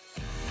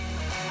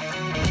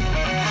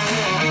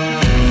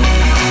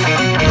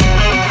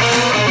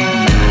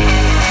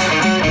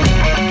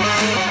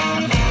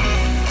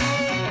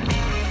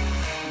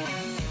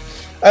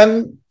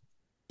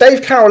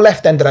 Dave Carroll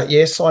left end of that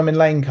year. Simon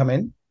Lane come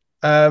in.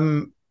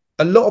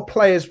 A lot of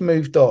players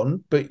moved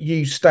on, but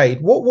you stayed.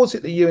 What was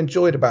it that you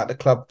enjoyed about the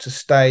club to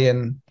stay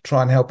and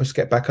try and help us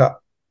get back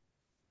up?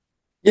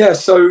 Yeah,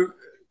 so,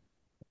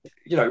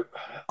 you know,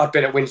 I've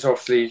been at Windsor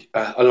obviously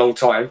a long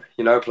time.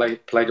 You know,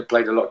 played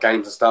a lot of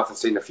games and stuff, and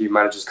seen a few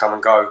managers come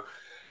and go.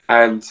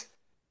 And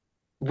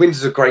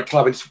Windsor's a great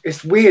club.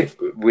 It's weird,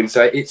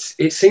 Windsor. It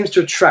seems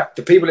to attract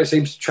the people. It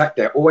seems to attract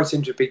there always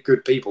seem to be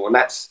good people, and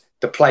that's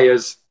the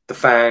players, the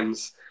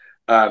fans,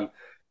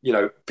 you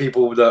know,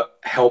 people that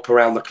help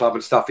around the club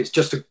and stuff. It's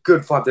just a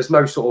good vibe. There's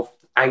no sort of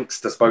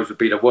angst, I suppose would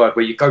be the word,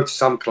 where you go to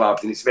some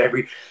clubs and it's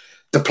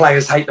the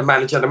players hate the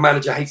manager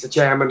hates the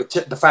chairman,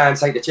 the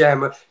fans hate the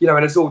chairman, you know,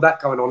 and there's all that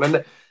going on.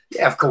 And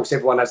yeah, of course,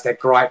 everyone has their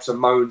gripes and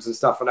moans and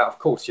stuff, and that, of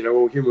course, you know,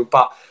 we're all human.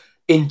 But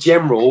in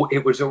general,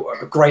 it was a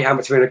great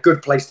atmosphere and a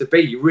good place to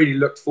be. You really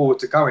looked forward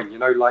to going, you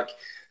know, like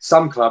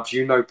some clubs,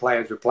 you know,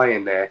 players were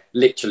playing there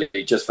literally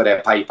just for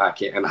their pay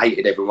packet and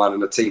hated everyone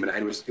and the team. And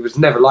it was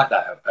never like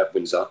that at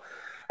Windsor.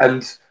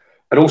 And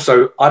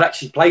also, I'd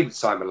actually played with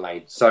Simon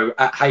Lane. So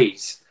at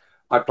Hayes,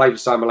 I played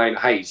with Simon Lane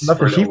at Hayes.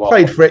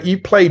 You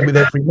played with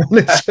every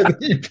manager that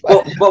you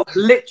played. Well,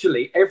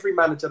 literally every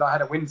manager that I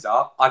had at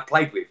Windsor, I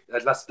played with.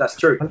 That's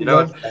true. You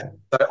know,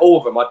 so all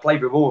of them, I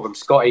played with all of them.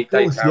 Scotty,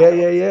 Dave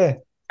Tilbury, yeah.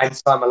 And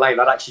Simon Lane.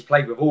 I'd actually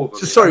played with all of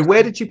them. So sorry,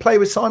 where did you play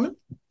with Simon?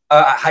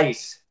 At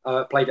Hayes.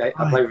 I played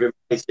with him.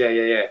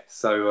 Yeah.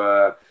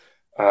 So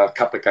a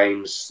couple of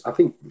games. I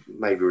think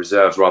maybe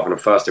reserves rather than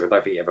first team. I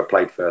don't think he ever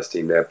played first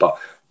team there, but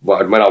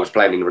when I was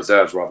playing in the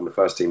reserves rather than the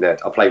first team there,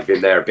 I played with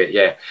him there a bit,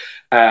 yeah.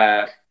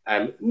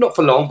 And not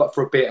for long, but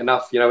for a bit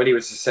enough, you know, and he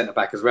was a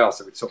centre-back as well,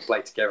 so we'd sort of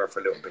played together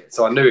for a little bit.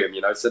 So I knew him, you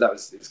know, so it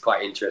was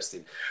quite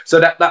interesting. So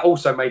that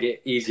also made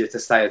it easier to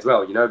stay as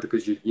well, you know,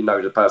 because you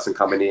know the person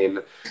coming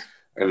in,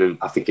 and then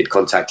I think he'd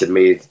contacted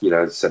me, you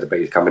know, said that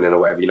he's coming in or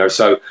whatever, you know.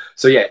 So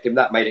yeah,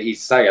 that made it easy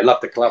to stay. I love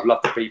the club,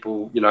 love the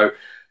people, you know,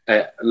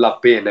 love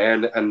being there,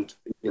 and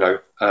you know,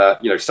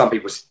 some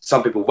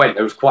people went.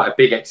 There was quite a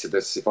big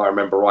exodus, if I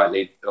remember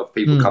rightly, of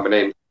people coming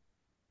in,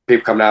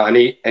 people coming out,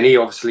 and he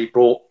obviously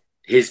brought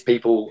his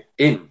people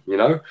in. You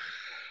know,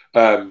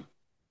 I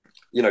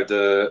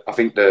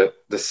think the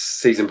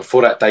season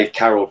before that, Dave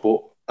Carroll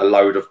brought a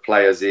load of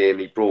players in.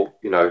 He brought,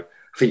 you know,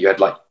 I think you had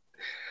like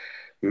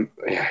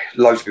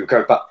loads of people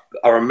go, but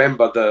I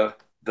remember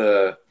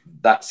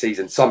that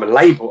season, Simon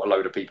Lane brought a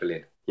load of people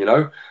in. You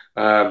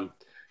know.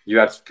 You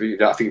had,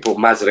 I think you brought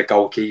Mazza, the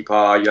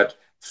goalkeeper. You had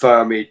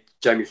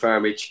Jamie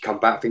Firmage come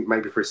back, I think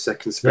maybe for his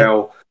second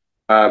spell.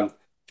 Yeah.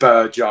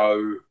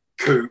 Burjo,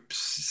 Coops,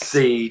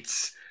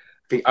 Seeds.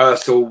 I think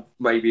Ursel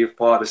maybe a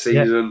part of the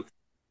season.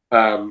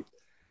 Yeah.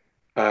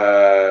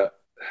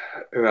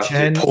 Who else?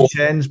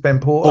 Chens, Ben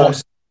Porter.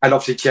 And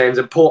obviously Chens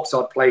and Ports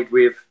I'd played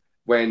with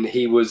when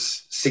he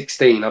was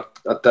 16. I'd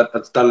done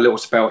a little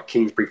spell at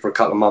Kingsbury for a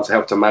couple of months. I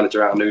helped a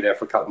manager out. I knew there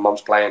for a couple of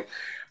months playing.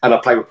 And I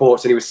played with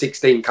Ports, and he was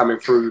 16 coming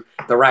through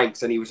the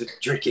ranks, and he was a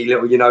tricky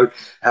little, you know,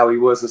 how he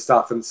was and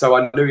stuff. And so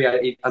I knew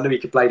he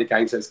could play the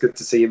game, so it's good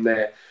to see him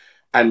there.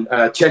 And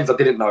Chens, I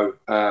didn't know,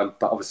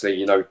 but obviously,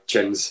 you know,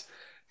 Chens,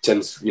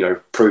 you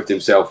know, proved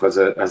himself as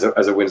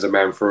a Windsor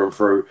man through and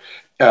through.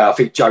 I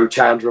think Joe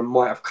Chandra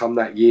might have come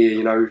that year,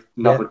 you know,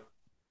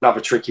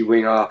 another tricky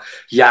winger.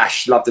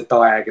 Yash loved the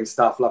diag and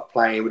stuff, loved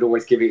playing, would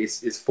always give it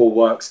his full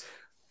works.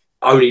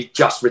 Only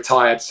just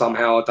retired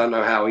somehow. I don't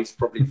know how. He's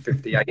probably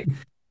 58.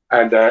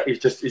 And he's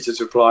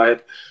just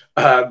replied.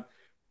 And,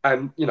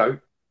 you know,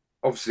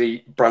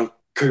 obviously brung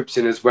Coops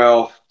in as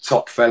well,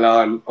 top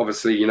fella. And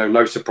obviously, you know,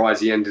 no surprise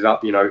he ended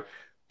up, you know,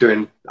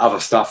 doing other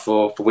stuff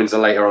for Windsor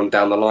later on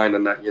down the line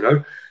and that, you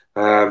know.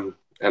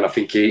 And I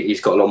think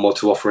he's got a lot more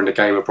to offer in the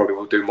game and probably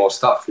will do more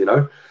stuff, you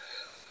know.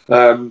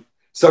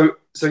 So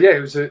yeah, it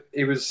was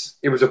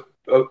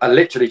a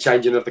literally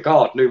changing of the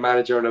guard, new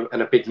manager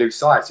and a big new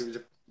side. So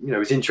it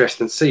was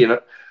interesting to see. And I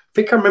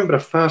think I remember the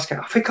first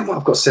game. I think I might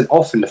have got sent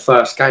off in the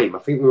first game. I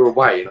think we were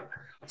away.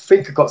 I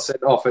think I got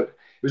sent off. It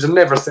was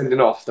never sending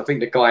off. I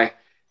think the guy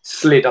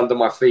slid under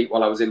my feet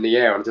while I was in the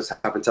air and just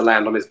happened to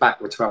land on his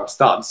back with 12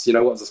 studs. You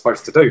know, what was I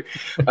supposed to do?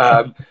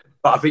 But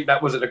I think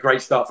that wasn't a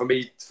great start for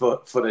me for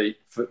the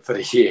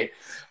year.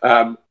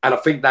 And I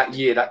think that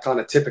year that kind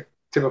of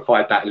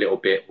typified that a little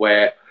bit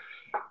where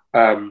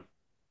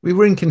we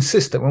were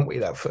inconsistent, weren't we,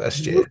 that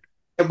first year?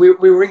 We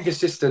were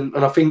inconsistent,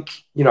 and I think,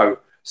 you know,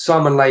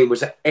 Simon Lane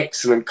was an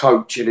excellent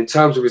coach, and in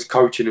terms of his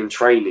coaching and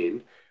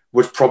training,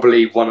 was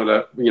probably one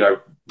of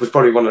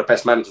the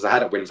best managers I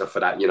had at Windsor for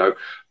that.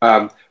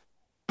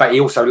 But he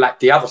also lacked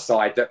the other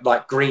side that,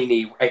 like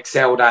Greeny,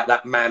 excelled at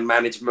that man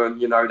management.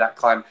 That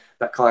kind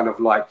of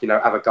like,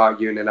 have a go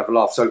at you and then have a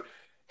laugh. So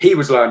he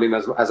was learning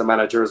as a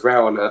manager as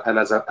well, and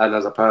as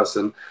a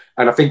person.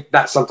 And I think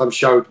that sometimes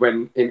showed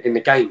when in the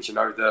games, he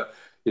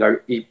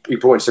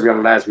brought in some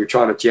young lads. We were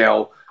trying to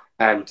gel,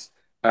 and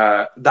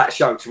that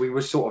showed. So we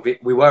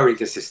were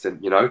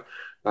inconsistent,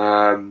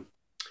 and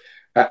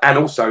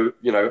also,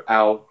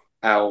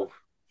 our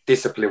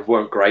discipline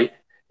weren't great,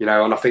 and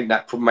I think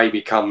that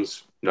maybe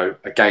comes,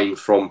 again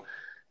from,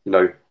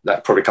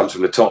 that probably comes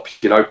from the top,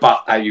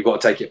 but you've got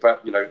to take it,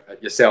 but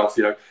yourself,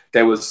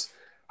 there was,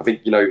 I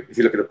think, if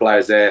you look at the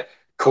players there,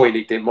 Coyne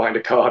didn't mind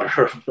a card,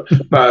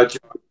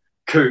 Virgil,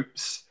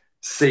 Coops,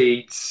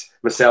 Seeds,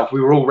 myself,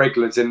 we were all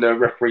regulars in the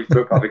referee's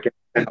book. I think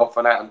off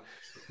on that.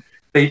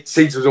 And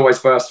Seeds was always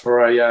first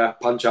for a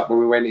punch up when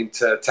we went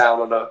into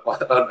town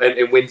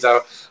in Windsor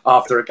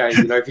after a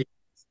game.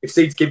 If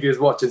Seeds give you his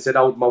watch and said,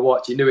 "Hold my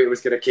watch," you knew it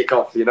was going to kick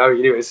off. You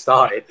knew it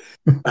started.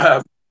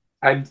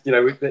 And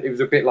it was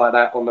a bit like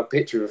that on the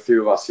pitch with a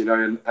few of us.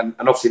 And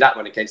obviously that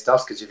went against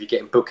us, because if you're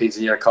getting bookings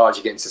and yellow cards,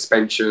 you're getting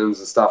suspensions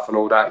and stuff and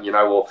all that.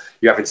 Or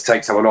you're having to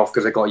take someone off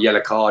because they got a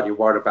yellow card. You're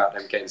worried about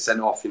them getting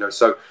sent off.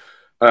 So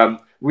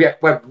we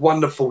have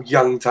wonderful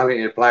young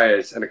talented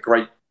players and a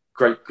great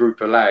group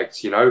of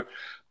lads.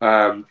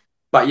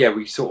 But yeah,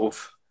 we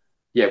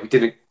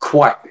didn't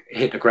quite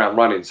hit the ground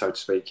running, so to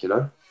speak.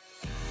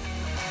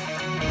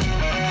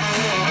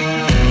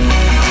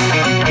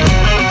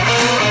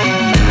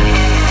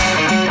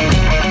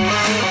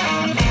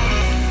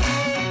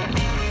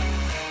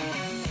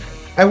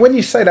 And when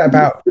you say that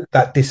about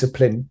that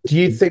discipline, do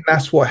you think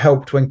that's what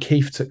helped when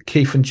Keith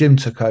and Jim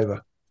took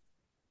over?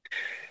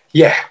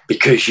 Yeah,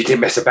 because you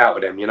didn't mess about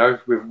with them,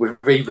 with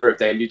either of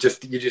them. You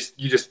just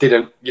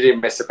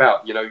didn't mess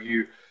about.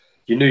 You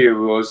knew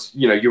who he was.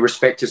 You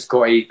respected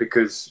Scotty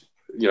because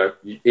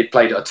he'd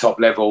played at a top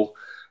level,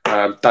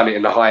 done it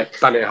at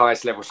the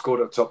highest level, scored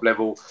at the top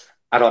level,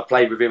 and I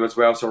played with him as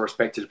well, so I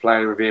respected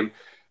playing with him.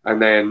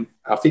 And then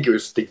I think it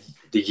was the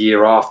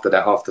year after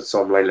that, after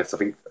Simon Lane left, I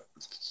think,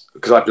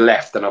 because I'd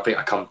left, and I think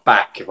I come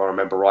back, if I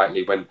remember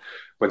rightly, when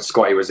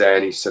Scotty was there,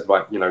 and he said,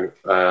 right,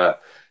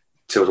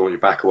 Tills on your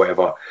back or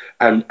whatever.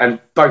 And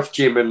both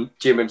Jim and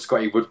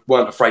Scotty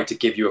weren't afraid to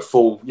give you a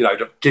full,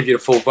 to give you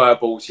the full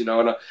verbals, and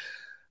I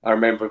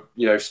remember,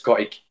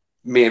 Scotty,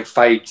 me and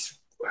Fades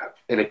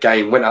in a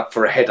game went up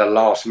for a header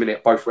last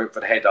minute, both went for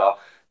the header,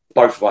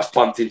 both of us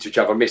bumped into each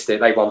other, missed it,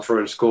 they won through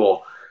and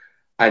score.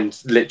 And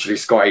literally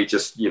Scotty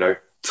just,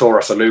 tore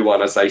us a new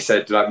one, as they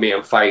said, like me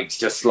and Fades,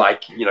 just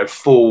like,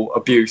 full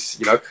abuse,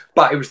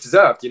 but it was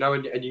deserved,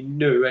 and you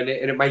knew, and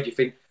it made you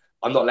think,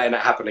 I'm not letting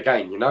that happen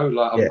again,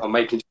 I'm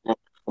making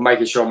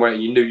sure I'm wearing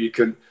it. You knew you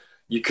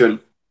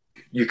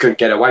couldn't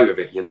get away with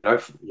it, and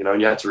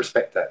you had to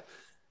respect that.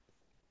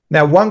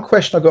 Now, one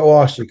question I've got to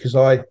ask you, because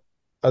I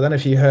don't know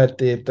if you heard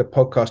the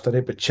podcast I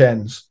did with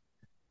Chen's,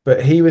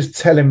 but he was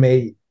telling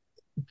me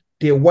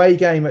the away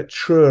game at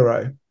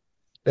Truro,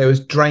 there was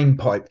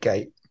drainpipe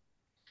gate.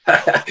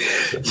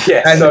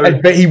 Yeah,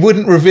 but he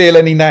wouldn't reveal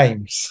any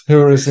names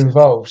who was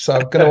involved. So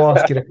I'm going to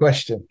ask you the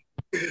question.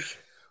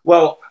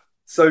 Well,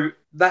 so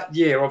that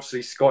year,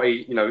 obviously,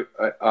 Scotty,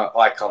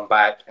 I come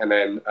back, and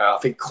then I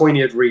think Coyne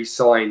had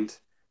re-signed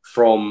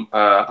from,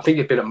 I think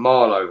he'd been at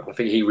Marlow. I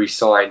think he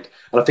re-signed,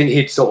 and I think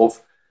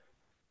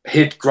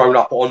he'd grown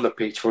up on the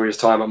pitch for his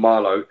time at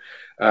Marlow.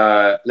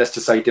 Let's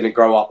just say he didn't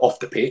grow up off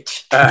the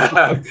pitch.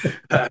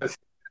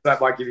 That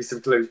might give you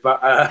some clues,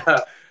 but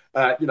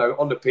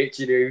on the pitch,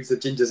 he was a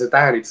ginger as a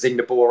down. He'd zing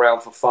the ball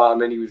around for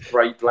fun, and he was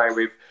great playing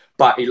with.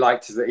 But he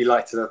liked to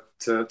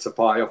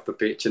party off the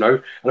pitch,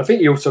 And I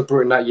think he also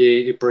brought in that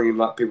year. He brought in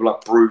like people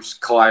like Bruce,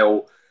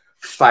 Kyle,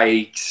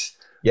 Fags.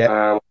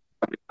 Yeah.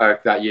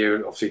 That year,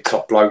 obviously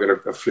top bloke and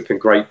a flipping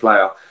great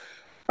player.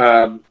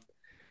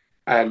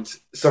 And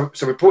so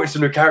we brought in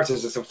some new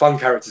characters and some fun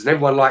characters, and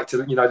everyone liked a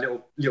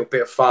little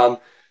bit of fun.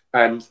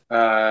 And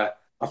I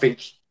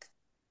think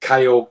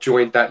Kale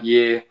joined that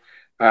year,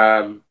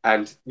 and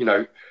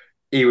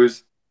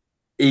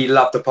he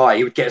loved the party.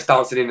 He would get us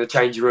dancing in the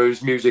changing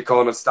rooms, music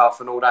on and stuff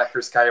and all that,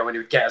 Chris Kale, and he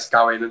would get us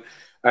going.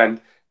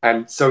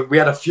 And so we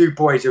had a few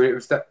boys who, it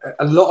was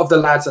a lot of the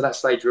lads at that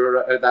stage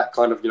were at that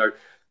kind of,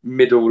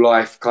 middle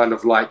life, kind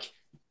of like,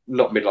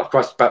 not midlife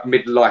crisis, but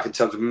midlife in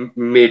terms of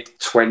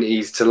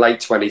mid-20s to late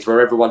 20s, where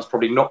everyone's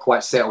probably not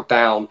quite settled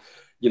down,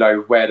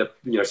 where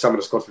some of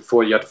the squads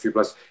before you had a few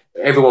plus,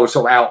 everyone was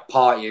sort of out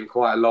partying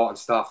quite a lot and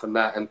stuff and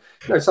that. And,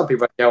 some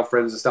people had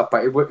girlfriends and stuff,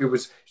 but it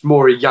was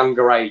more a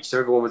younger age. So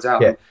everyone was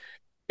out. Yeah.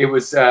 It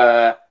was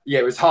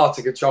hard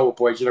to control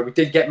boys. We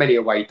didn't get many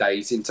away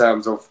days in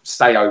terms of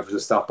stayovers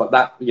and stuff, but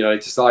that, they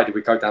decided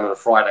we'd go down on a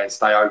Friday and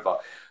stay over.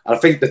 And I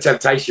think the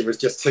temptation was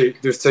just too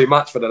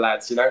much for the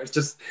lads. It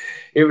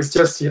was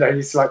just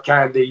it's like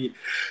candy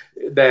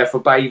there for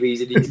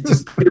babies, and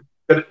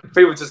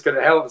people just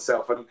couldn't help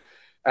themselves.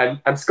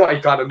 And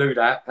Scotty kind of knew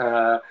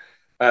that.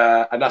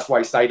 and that's why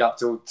he stayed up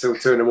till 2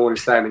 in the morning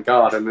standing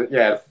guard. And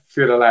yeah, a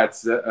few of the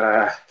lads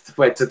that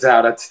went to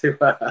town had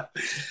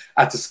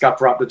to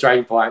scupper up the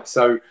drain pipe.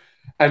 So,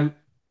 and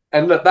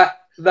look,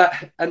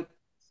 that and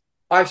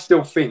I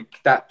still think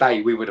that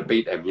day we would have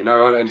beat them. And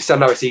I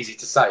know it's easy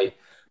to say,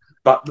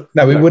 but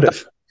No, we would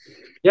have.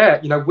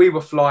 yeah, we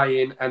were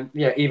flying, and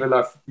yeah, even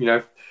though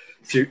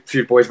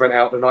few boys went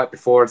out the night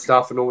before and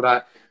stuff and all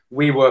that,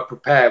 we were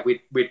prepared.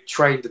 We'd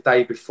trained the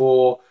day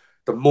before.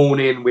 The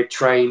morning we'd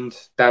trained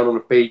down on the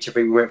beach. I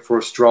think we went for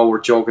a stroll or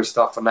a jog and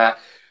stuff and that.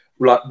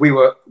 Like we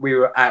were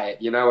at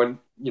it, and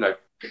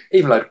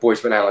even though the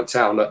boys went out in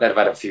town, look, they'd have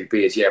had a few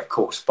beers, yeah, of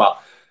course,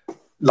 but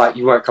like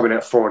you weren't coming in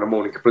at 4 in the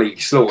morning completely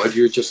slaughtered.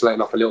 You were just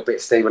letting off a little bit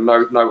of steam and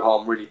no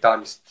harm really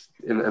done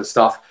and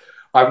stuff.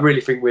 I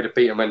really think we'd have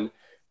beat them, and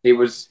it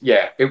was we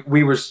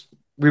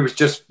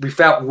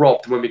felt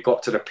robbed when we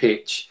got to the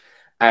pitch,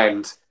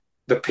 and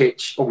the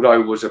pitch,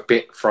 although it was a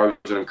bit frozen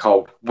and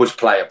cold, was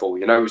playable.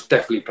 It was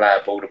definitely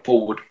playable. The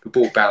ball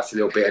bounced a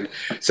little bit, and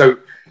so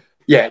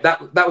yeah,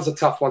 that was a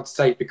tough one to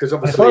take because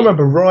obviously, if I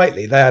remember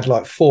rightly, they had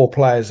like 4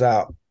 players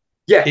out.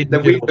 Yeah,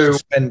 that we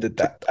suspended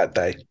that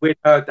day. We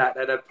heard that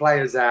they had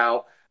players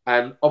out,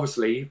 and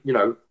obviously, we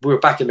were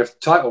back in the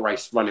title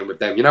race running with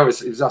them. It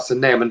was us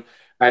and them,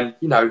 and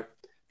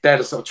they're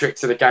the sort of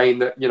tricks of the game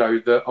that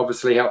that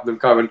obviously helped them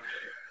go. And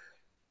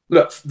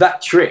look,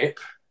 that trip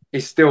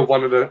is still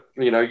one of the,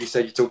 you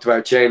said you talked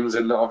about Jens,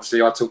 and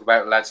obviously I talk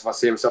about the lads if I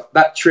see them stuff.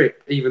 That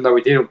trip, even though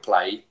we didn't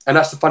play, and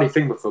that's the funny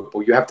thing with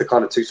football, you have the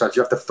kind of two sides.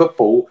 You have the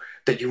football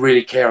that you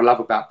really care and love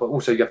about, but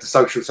also you have the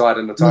social side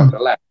and the time of the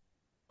lads.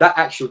 That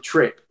actual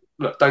trip,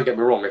 look, don't get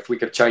me wrong, if we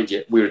could change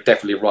it, we would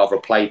definitely rather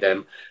play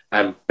them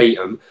and beat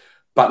them.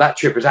 But that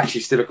trip was actually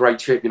still a great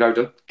trip, going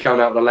out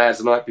with the lads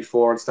the night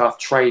before and stuff,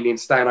 training,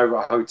 staying over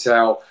at a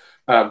hotel.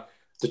 The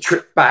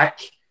trip back,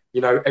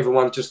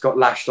 everyone just got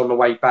lashed on the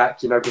way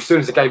back. As soon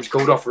as the game's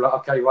called off, we're like,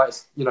 okay, right,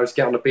 let's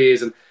get on the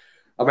beers. And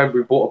I remember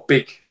we bought a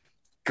big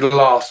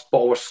glass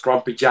bottle of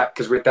Scrumpy Jack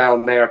because we're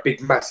down there, a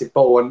big massive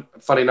bottle. And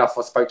funny enough,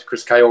 I spoke to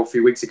Chris Cahill a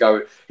few weeks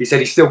ago. He said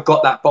he's still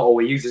got that bottle.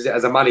 He uses it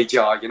as a money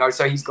jar,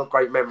 so he's got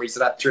great memories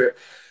of that trip.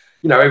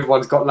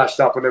 Everyone's got lashed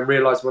up and then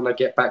realised when they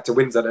get back to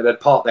Windsor that they'd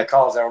parked their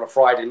cars there on a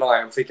Friday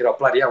night and thinking, oh,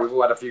 bloody hell, we've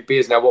all had a few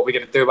beers now. What are we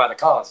going to do about the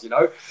cars,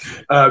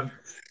 But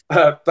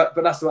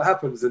that's what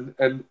happens.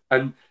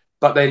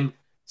 But then,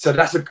 so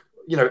that's a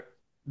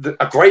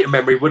greater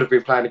memory would have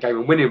been playing the game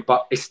and winning,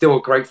 but it's still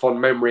a great fond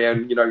memory.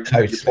 And,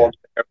 totally.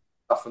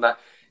 Stuff and that.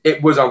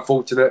 It was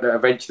unfortunate that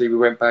eventually we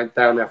went back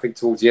down there, I think,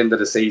 towards the end of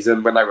the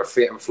season when they were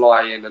fit and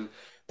flying and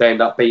they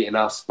ended up beating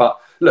us. But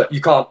look,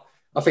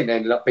 I think they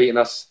ended up beating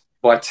us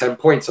by 10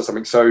 points or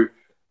something. So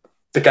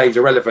the game's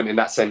irrelevant in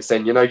that sense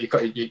then. You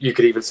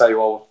could even say,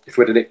 well, if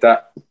we'd have nicked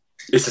that,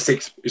 it's a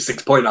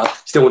six-pointer,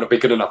 still wouldn't be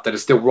good enough. They'd have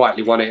still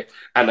rightly won it,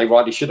 and they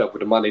rightly should have with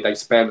the money they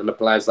spent and the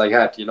players they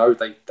had.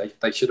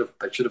 They should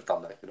have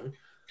done that.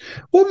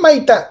 What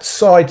made that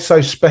side so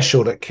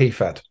special that Keith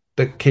had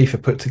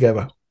put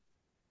together?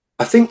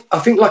 I think,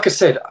 like I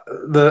said,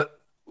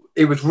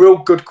 it was real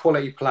good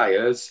quality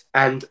players,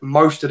 and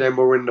most of them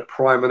were in the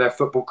prime of their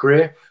football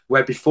career.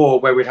 Where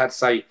we'd had,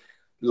 say,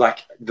 like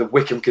the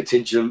Wickham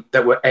contingent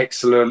that were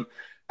excellent,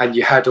 and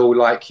you had all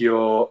like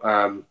your,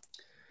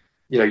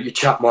 your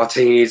Chuck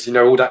Martinis,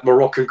 all that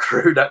Moroccan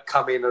crew that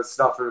come in and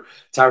stuff, and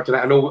Tarek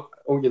and all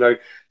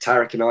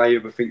Tarek and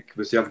Ayub, I think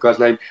was the other guy's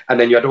name, and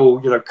then you had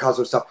all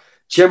cousin stuff.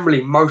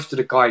 Generally, most of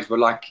the guys were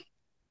like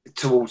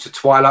towards the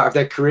twilight of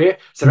their career,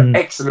 so they're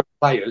excellent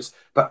players.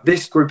 But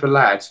this group of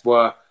lads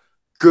were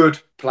good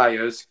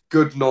players,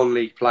 good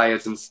non-league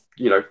players, and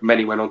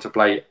many went on to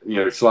play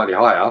slightly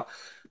higher.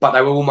 But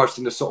they were almost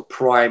in the sort of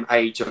prime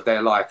age of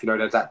their life.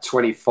 They're that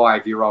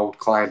 25-year-old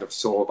kind of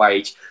sort of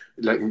age.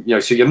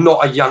 So you're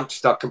not a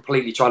youngster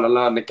completely trying to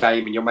learn the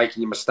game and you're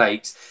making your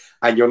mistakes,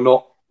 and you're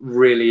not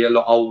really a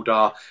lot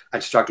older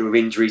and struggling with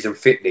injuries and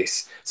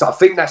fitness. So I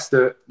think that's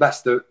the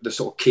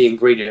sort of key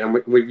ingredient. And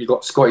we've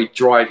got Scotty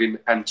driving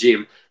and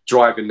Jim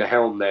driving the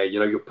helm there.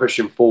 You're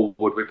pushing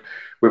forward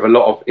with a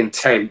lot of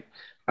intent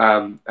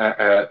to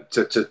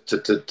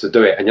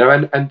do it.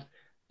 And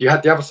you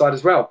had the other side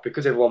as well,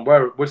 because everyone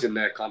was in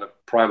their kind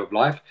of prime of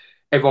life.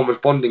 Everyone was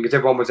bonding because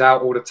everyone was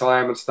out all the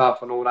time and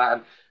stuff and all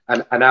that,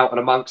 and out and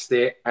amongst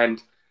it.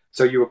 And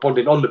so you were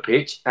bonding on the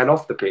pitch and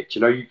off the pitch.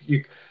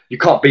 You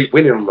can't beat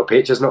winning on the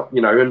pitch. It's not,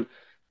 and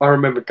I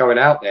remember going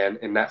out there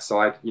in that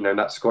side,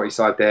 that Scotty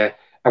side there,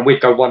 and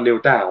we'd go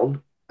 1-0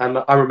 down. And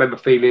I remember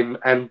feeling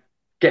and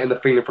getting the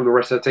feeling from the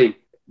rest of the team,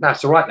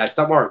 that's all right, lads,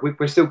 don't worry.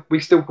 We still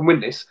can win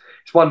this.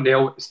 It's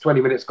 1-0, it's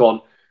 20 minutes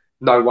gone,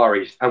 no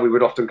worries. And we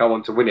would often go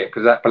on to win it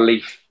because that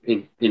belief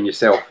in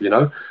yourself,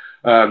 and,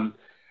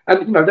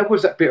 there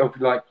was that bit of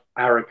like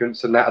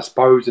arrogance and that, I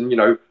suppose. And,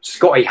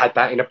 Scotty had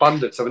that in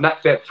abundance. So, and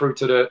that fed through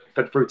to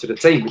the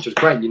team, which was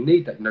great. And you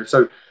need that,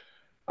 So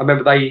I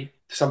remember they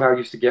somehow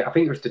used to get, I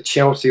think it was the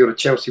Chelsea or the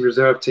Chelsea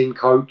reserve team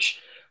coach,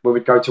 when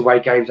we'd go to away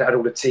games that had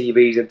all the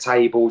TVs and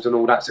tables and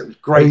all that. So it was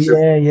great.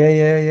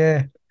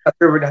 Yeah.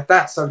 Everyone had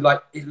that. So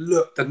like it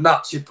looked the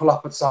nuts. You'd pull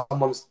up at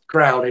someone's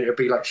ground and it'd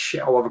be like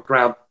shit all over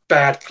ground,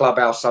 bad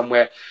clubhouse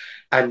somewhere,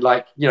 and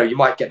like, you know, you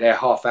might get there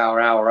half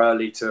hour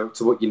early to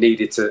what you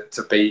needed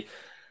to be,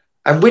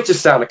 and we'd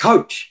just stay on the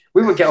coach.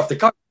 We wouldn't get off the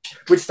coach.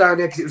 We'd stand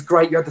there because it was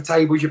great. You had the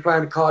tables, you're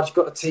playing the cards, you've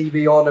got the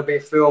TV on, a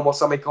bit of film or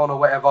something on or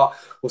whatever,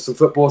 or some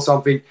football or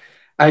something.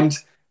 And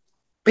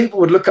people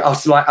would look at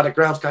us like at the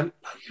grounds going,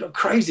 you look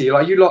crazy.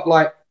 Like, you look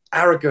like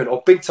arrogant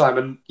or big time.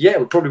 And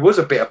yeah, it probably was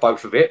a bit of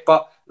both of it.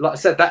 But like I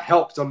said, that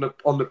helped on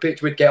the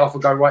pitch. We'd get off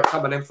and go, right,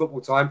 come on in,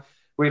 football time.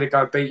 We're going to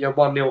go beat you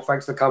 1-0.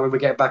 Thanks for coming. We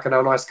get back on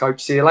our nice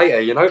coach. See you later,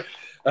 you know.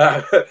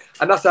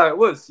 And that's how it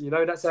was, you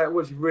know. That's how it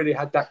was. You really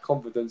had that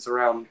confidence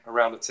around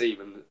the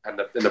team and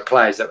the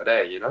players that were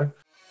there, you know.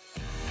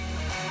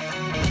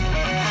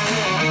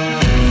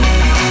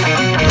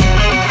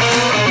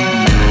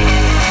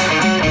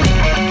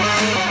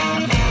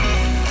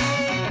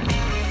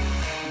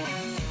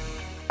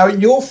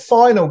 Your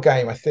final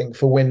game, I think,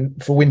 for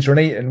Winter and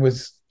Eton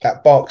was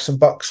that Berks and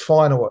Bucks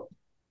final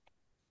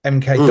at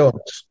MK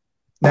Dons.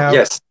 Now,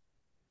 yes,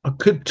 I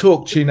could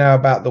talk to you now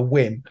about the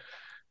win,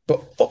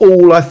 but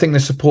all I think the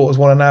supporters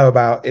want to know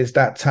about is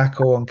that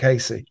tackle on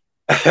Casey.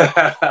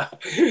 I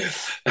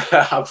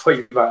thought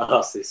you might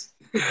ask this.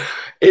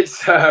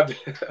 It's a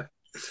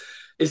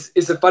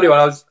funny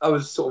one. I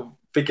was sort of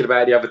thinking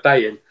about it the other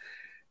day,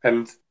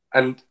 and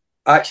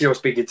actually I was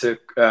speaking to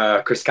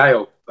Chris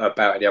Cale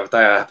about it the other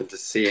day. I happened to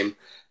see him,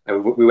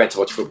 and we went to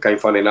watch a football game,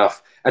 funny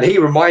enough. And he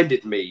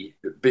reminded me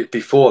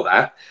before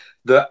that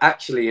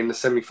actually in the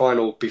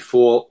semi-final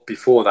before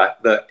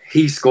that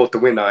he scored the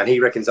winner, and he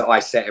reckons that I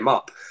set him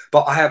up.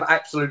 But I have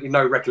absolutely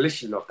no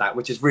recollection of that,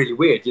 which is really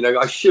weird. You know,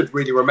 I should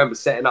really remember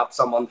setting up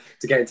someone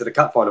to get into the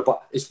cup final,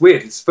 but it's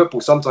weird. It's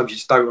football. Sometimes you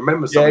just don't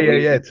remember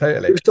something. Yeah,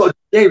 totally.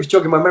 He was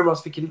jogging my memory. I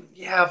was thinking,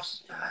 I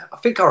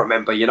think I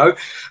remember, you know.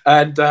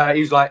 And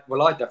he was like,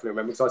 well, I definitely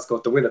remember because I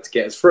scored the winner to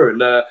get us through.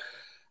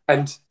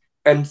 And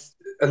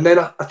then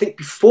I think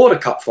before the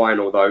cup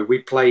final, though, we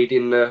played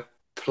in the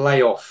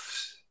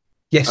playoffs.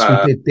 Yes,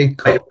 we did.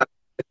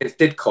 It's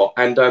Didcot.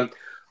 And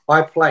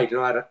I played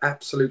and I had an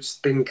absolute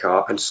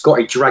stinker, and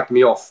Scotty dragged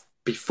me off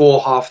before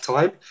half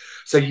time.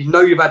 So you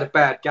know you've had a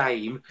bad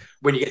game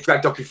when you get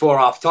dragged off before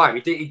half time.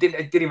 He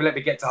didn't even let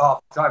me get to half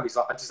time. He's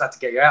like, I just had to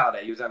get you out of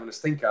there. He was having a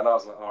stinker, and I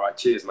was like, all right,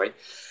 cheers, mate.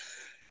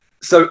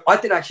 So I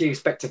didn't actually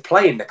expect to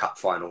play in the cup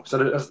final. So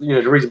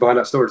the reason behind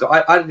that story is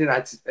I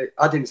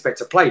didn't expect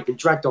to play. I'd been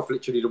dragged off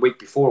literally the week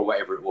before or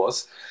whatever it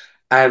was,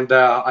 and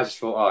I just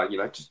thought,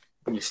 just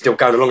you're still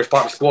going along as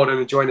part of the squad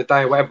and enjoying the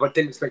day or whatever, but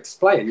didn't expect to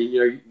play. And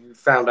you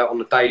found out on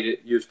the day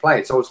that you was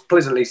playing, so I was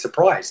pleasantly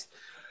surprised.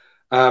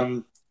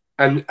 And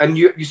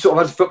you sort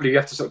of, as a footballer, you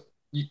have to sort of,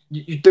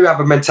 you do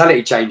have a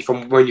mentality change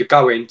from when you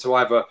go in to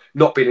either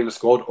not being in the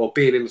squad or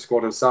being in the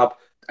squad and sub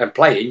and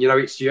playing. You know,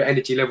 it's your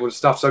energy level and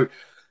stuff. So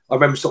I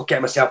remember sort of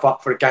getting myself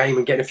up for a game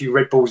and getting a few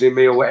Red Bulls in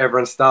me or whatever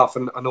and stuff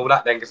and all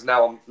that then, because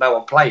now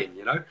I'm playing,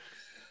 you know.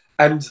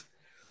 And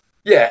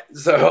yeah,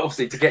 so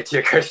obviously to get to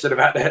your question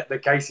about the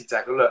Casey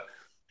tackle,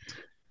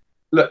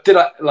 look,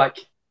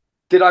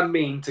 did I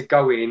mean to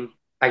go in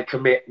and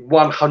commit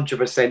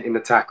 100% in the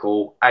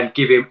tackle and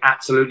give him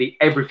absolutely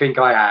everything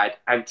I had,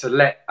 and to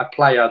let a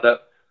player that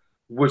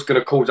was going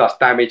to cause us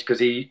damage because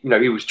he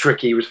was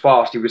tricky, he was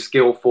fast, he was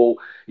skillful,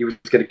 he was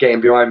going to get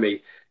him behind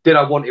me? Did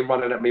I want him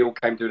running at me all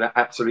game doing that?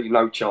 Absolutely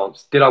no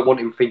chance. Did I want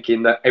him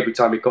thinking that every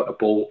time he got the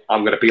ball,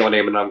 I'm going to be on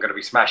him and I'm going to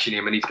be smashing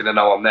him and he's going to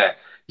know I'm there?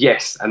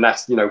 Yes, and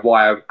that's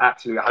why I'm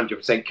absolutely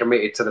 100%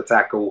 committed to the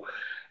tackle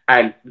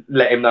and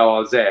let him know I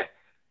was there.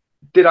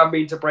 Did I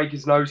mean to break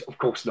his nose? Of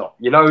course not.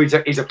 You know, he's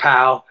a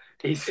pal.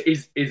 He's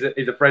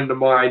a friend of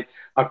mine.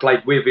 I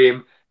played with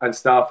him and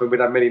stuff, and we'd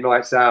had many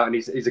nights out, and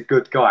he's a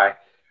good guy.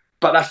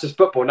 But that's just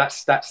football, and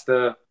that's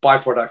the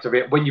byproduct of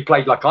it. When you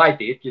played like I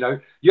did,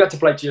 you had to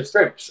play to your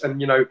strengths,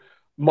 and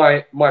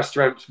my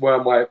strengths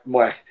were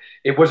my.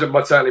 It wasn't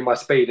certainly my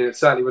speed, and it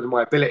certainly wasn't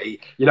my ability.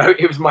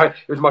 It was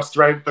my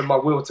strength and my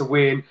will to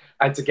win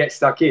and to get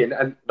stuck in,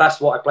 and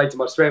that's what I played to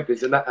my strength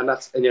is, and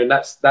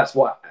that's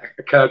what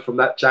occurred from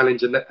that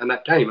challenge and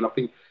that game. And I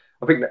think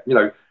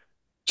that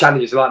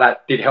challenges like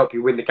that did help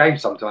you win the game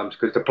sometimes,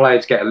 because the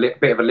players get a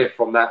bit of a lift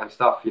from that and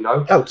stuff.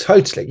 Oh,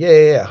 totally,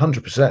 yeah,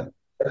 100%.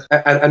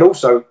 And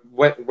also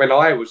when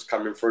I was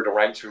coming through the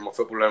ranks with my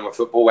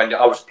football, when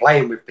I was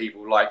playing with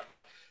people like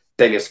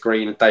Dennis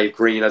Green and Dave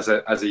Green as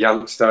a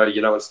youngster,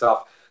 and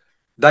stuff,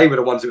 they were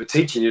the ones that were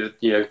teaching you,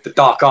 the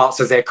dark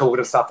arts as they're called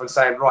and stuff, and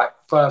saying, right,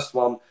 first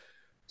one,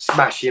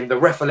 smash him. The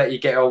ref will let you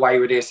get away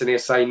with this, and he'll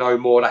say no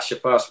more. That's your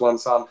first one,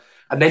 son.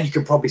 And then you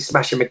can probably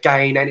smash him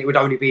again, and it would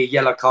only be a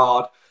yellow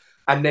card.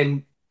 And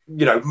then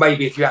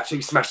maybe if you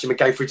absolutely smashed him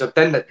again for each other,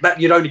 then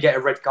that you'd only get a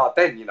red card.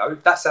 Then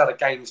that's how the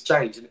game's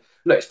changed. And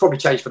look, it's probably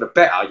changed for the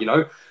better,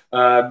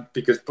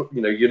 because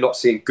you're not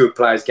seeing good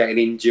players getting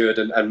injured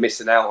and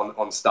missing out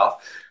on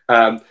stuff.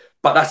 But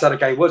that's how the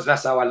game was.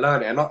 That's how I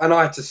learned it, and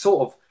I had to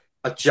sort of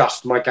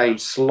adjust my game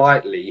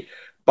slightly.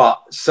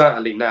 But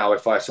certainly now,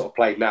 if I sort of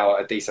played now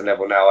at a decent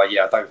level now, I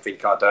don't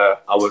think I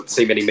wouldn't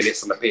see many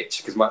minutes on the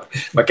pitch, because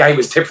my game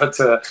was different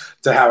to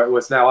how it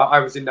was now. I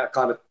was in that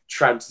kind of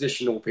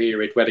transitional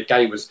period where the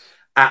game was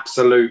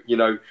absolute,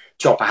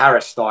 Chopper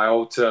Harris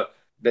style to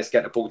let's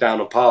get the ball down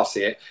and pass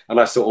it. And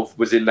I sort of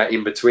was in that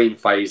in between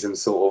phase and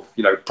sort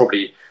of,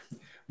 probably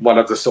one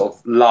of the sort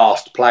of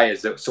last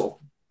players that sort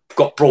of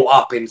got brought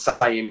up in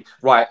saying,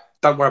 right,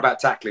 don't worry about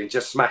tackling,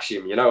 just smash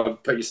him,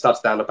 and put your studs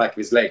down the back of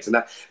his legs.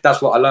 And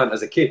that's what I learned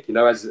as a kid,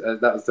 as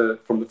that was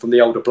from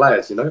the older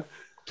players, Do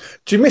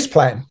you miss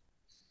playing?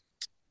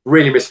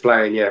 Really miss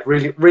playing, yeah.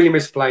 Really, really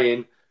miss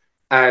playing,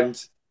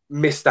 and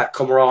miss that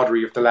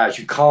camaraderie of the lads.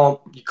 You can't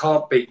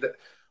beat that.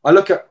 I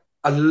look at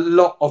a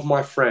lot of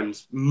my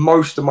friends.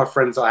 Most of my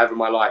friends I have in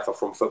my life are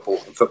from football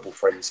and football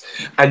friends,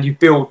 and you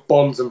build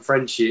bonds and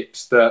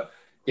friendships that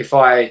if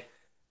I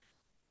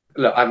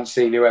haven't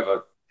seen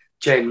whoever,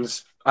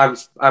 I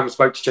haven't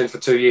spoke to Jens for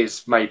 2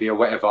 years, maybe, or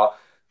whatever.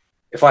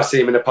 If I see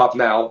him in a pub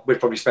now, we'd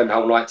probably spend the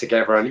whole night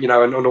together and,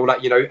 and all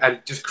that,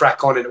 and just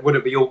crack on, and it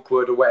wouldn't be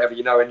awkward or whatever,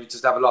 and you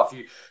just have a laugh.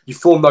 You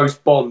form those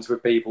bonds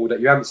with people that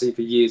you haven't seen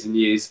for years and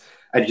years,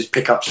 and you just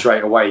pick up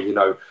straight away,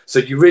 So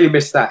you really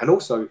miss that. And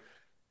also,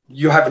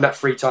 you're having that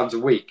 3 times a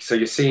week. So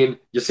you're seeing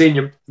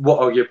what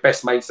are your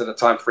best mates at the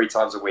time 3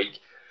 times a week.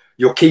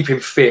 You're keeping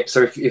fit.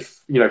 So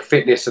if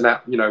fitness and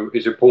that,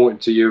 is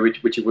important to you,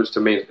 which it was to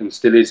me and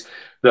still is,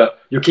 that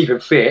you're keeping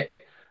fit.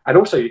 And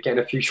also you're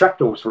getting a few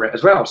shrapnels for it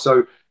as well.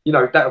 So,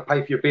 that'll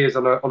pay for your beers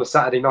on a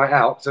Saturday night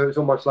out. So it's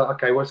almost like,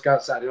 okay, well, let's go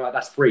out Saturday night.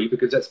 That's free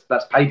because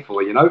that's paid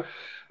for,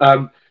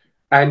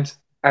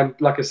 And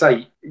like I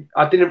say,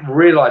 I didn't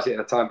realise it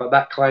at the time, but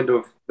that kind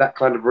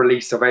of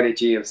release of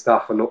energy and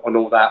stuff and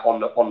all that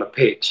on the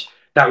pitch,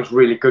 that was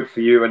really good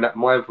for you. And that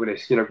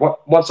mindfulness,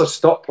 once I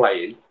stopped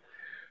playing,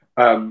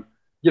 I'm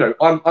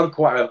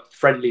quite a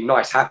friendly,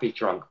 nice, happy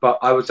drunk. But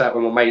I was out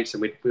with my mates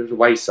and we was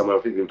away somewhere,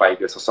 I think in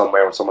Vegas or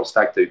somewhere on someone's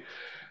stag do,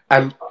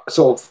 and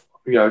sort of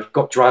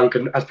got drunk.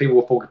 And as people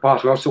were walking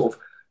past me, I was sort of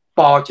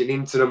barging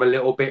into them a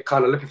little bit,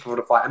 kind of looking for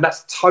the fight. And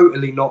that's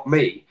totally not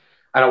me.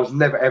 And I was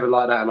never ever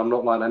like that, and I'm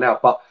not like that now.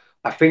 But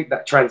I think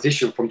that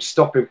transition from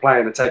stopping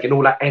playing and taking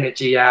all that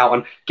energy out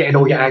and getting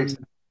all your angst,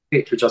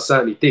 which I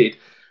certainly did,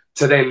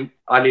 to then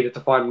I needed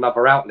to find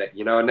another outlet,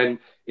 and then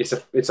it's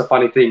a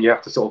funny thing. You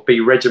have to sort of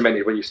be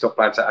regimented when you stop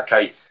playing. Say,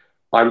 okay,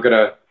 I'm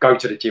gonna go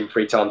to the gym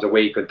 3 times a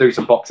week and do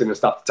some boxing and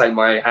stuff to take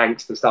my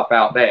angst and stuff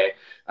out there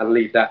and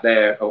leave that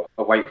there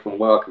away from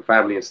work and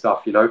family and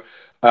stuff.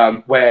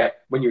 Where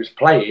when you was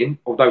playing,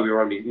 although we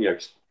were only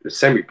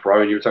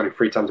semi-pro and you was only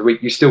 3 times a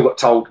week, you still got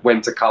told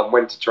when to come,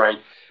 when to train.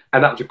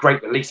 And that was a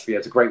great release for you.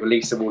 It's a great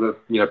release of all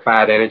the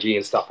bad energy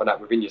and stuff like that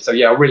within you. So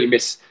yeah, I really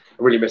miss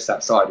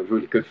that side. It was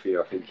really good for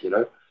you, I think.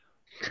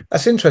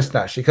 That's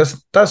interesting actually,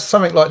 because that's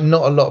something like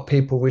not a lot of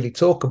people really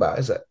talk about,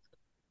 is it?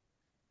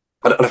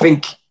 And I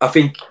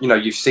think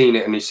you've seen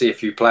it, and you see a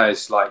few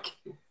players like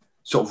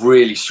sort of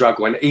really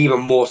struggle, and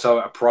even more so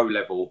at a pro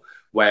level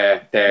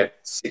where they're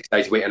 6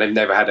 days a week and they've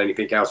never had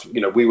anything else.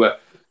 We were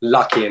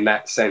lucky in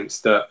that sense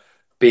that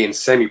being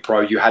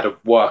semi-pro, you had a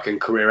work and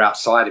career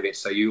outside of it.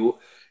 So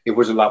it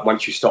wasn't like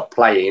once you stop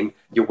playing,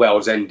 your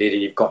well's ended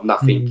and you've got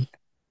nothing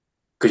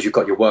because you've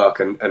got your work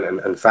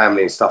and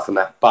family and stuff and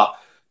that. But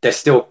there's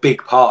still a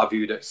big part of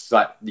you that's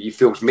like you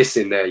feel's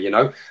missing there,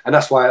 and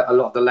that's why a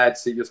lot of the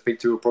lads that you speak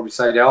to will probably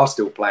say they are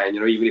still playing,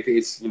 even if it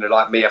is,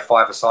 like me, a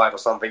 5-a-side or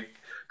something,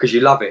 because you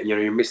love it,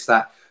 you miss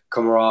that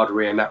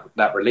camaraderie and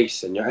that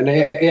release, and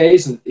it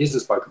isn't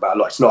spoken about a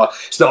lot.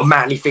 It's not a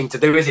manly thing to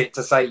do, is it?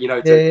 To say,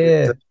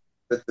 to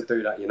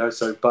do that,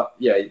 So, but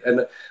yeah,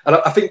 and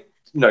I think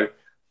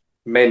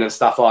men and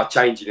stuff are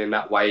changing in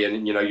that way,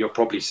 and you'll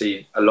probably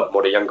see a lot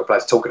more of the younger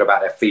players talking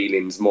about their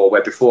feelings more.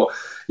 Where before,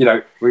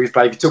 when we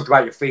play, if you talked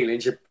about your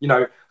feelings,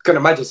 I couldn't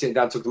imagine sitting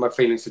down talking about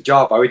feelings to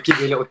Jarbo. He'd give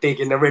you a little dig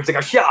in the ribs and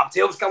go, "Shut up,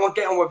 Tilbs, come on,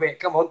 get on with it,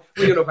 come on, what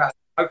are you about?"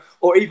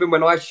 Or even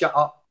when I shut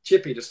up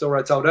Chippy, the story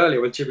I told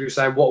earlier, when Chippy was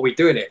saying, "What are we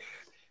doing it?"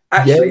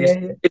 Actually,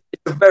 it's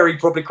a very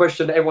probably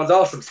question that everyone's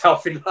asked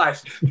themselves in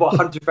life for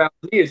 100,000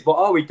 years. What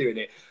are we doing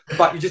it?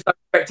 But you just don't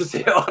expect to see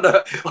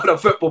it on a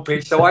football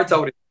pitch. So I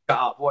told him, "Shut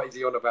up, what is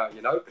he on about?"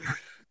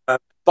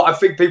 But I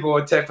think people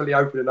are definitely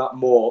opening up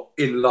more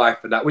in life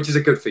and that, which is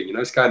a good thing.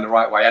 It's going the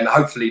right way, and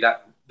hopefully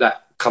that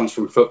comes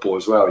from football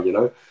as well.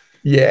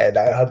 Yeah,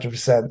 no,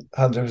 100%,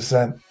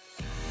 100%.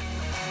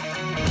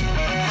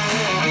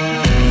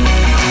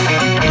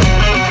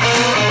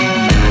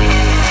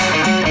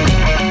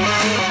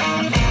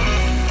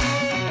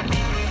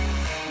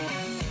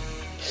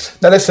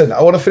 Now, listen,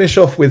 I want to finish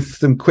off with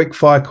some quick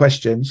fire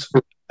questions.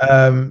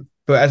 But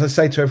as I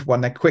say to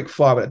everyone, they're quick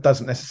fire, but it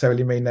doesn't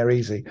necessarily mean they're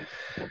easy.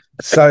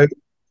 So,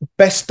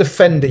 best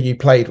defender you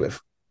played with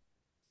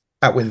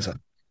at Windsor?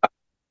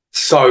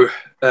 So,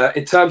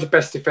 in terms of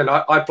best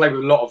defender, I played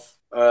with a lot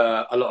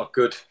of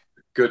good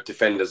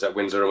defenders at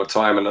Windsor at my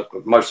time, and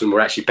most of them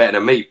were actually better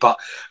than me. But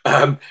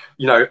I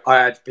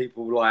had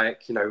people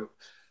like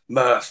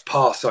Murph,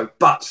 Parso,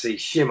 Butsy,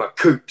 Shimmer,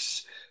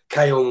 Coops,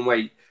 Kayon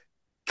Waite,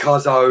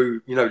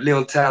 Cuzzo,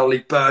 Leon Townley,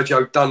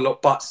 Burjo,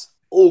 Dunlop, Butts,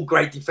 all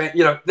great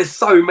defenders. There's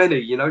so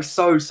many,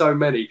 so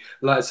many.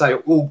 Like I say,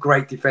 all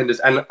great defenders.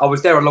 And I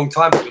was there a long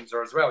time at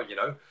Windsor as well,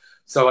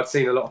 So I'd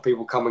seen a lot of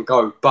people come and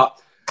go. But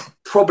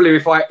probably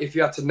if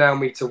you had to nail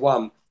me to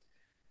one,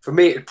 for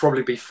me, it'd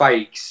probably be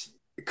Fakes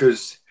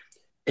because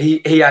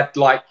he had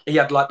like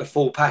the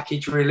full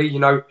package really.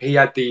 He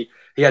had the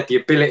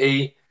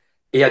ability,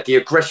 he had the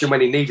aggression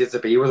when he needed to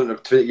be. He wasn't a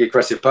particularly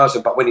aggressive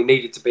person, but when he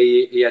needed to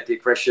be, he had the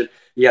aggression,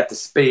 he had the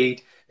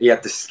speed, he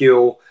had the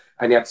skill,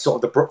 and he had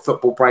sort of the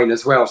football brain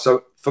as well.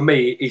 So for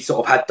me, he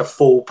sort of had the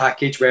full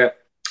package where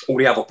all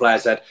the other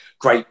players had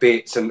great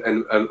bits and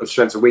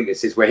strengths and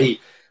weaknesses. Where he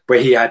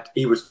had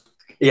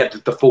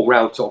the full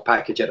round sort of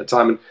package at the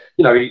time,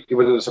 and he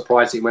wasn't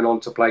surprised he went on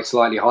to play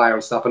slightly higher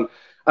and stuff. And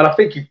I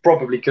think he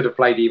probably could have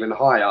played even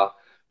higher,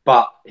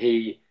 but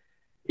he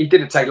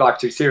didn't take life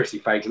too seriously,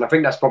 Fagan. And I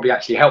think that's probably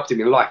actually helped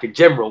him in life in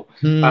general.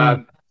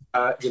 But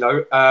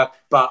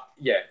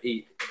yeah,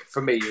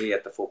 for me, he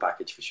had the full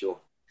package for sure.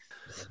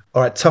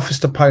 All right,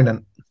 toughest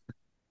opponent.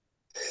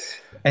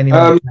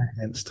 Anyone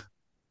against?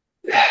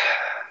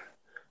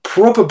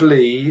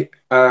 Probably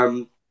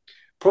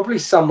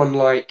someone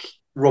like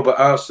Robert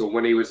Ursel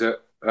when he was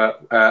at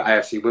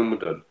AFC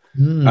Wimbledon.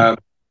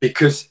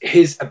 Because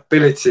his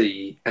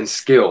ability and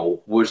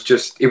skill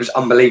it was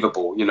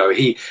unbelievable.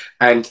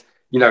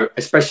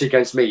 Especially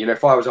against me,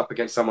 if I was up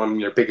against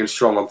someone, big and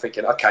strong, I'm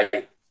thinking, okay,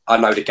 I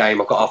know the game,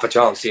 I've got half a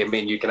chance here, me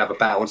and you can have a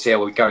battle and see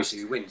how we go,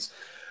 see who wins.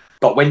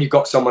 But when you've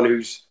got someone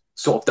who's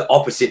sort of the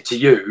opposite to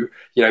you,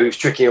 who's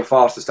tricky and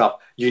fast and stuff,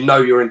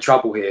 you're in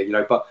trouble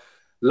here, but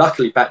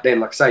luckily back then,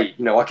 like I say,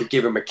 I could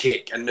give him a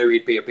kick and knew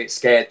he'd be a bit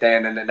scared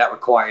then, and then that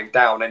would quiet him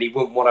down, and he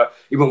wouldn't want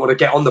to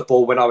get on the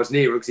ball when I was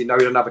near him because he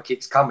knew another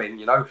kick's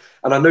coming,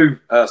 And I knew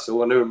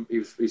Ursel, I knew him,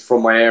 he's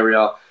from my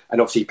area,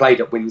 and obviously he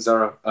played at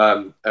Windsor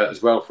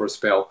as well for a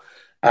spell.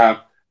 And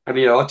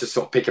I'd just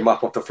sort of pick him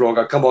up off the floor and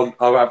go, "Come on,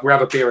 we'll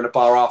have a beer in the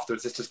bar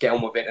afterwards. Let's just get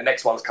on with it. The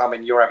next one's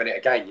coming. You're having it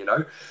again,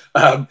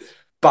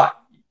 But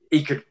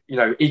he could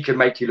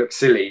make you look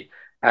silly,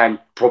 and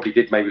probably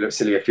did make me look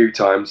silly a few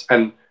times,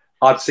 and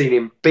I'd seen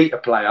him beat a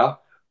player,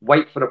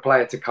 wait for the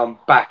player to come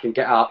back and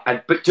get up,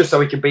 but just so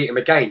he can beat him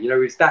again.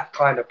 He's that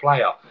kind of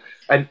player.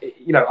 And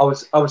I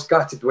was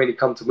gutted when he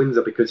come to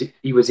Windsor because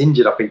he was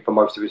injured, I think, for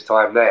most of his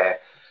time there.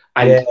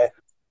 And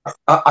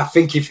I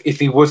think if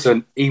he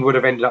wasn't, he would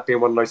have ended up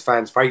being one of those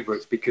fans'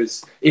 favourites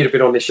because he'd have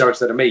been on this show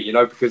instead of me.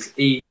 Because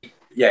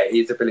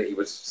his ability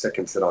was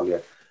second to none. Yeah.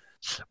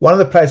 One of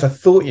the players I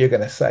thought you were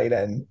going to say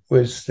then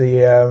was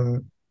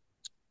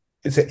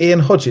is it Ian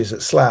Hodges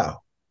at Slough?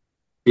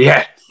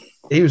 Yeah.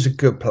 He was a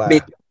good player.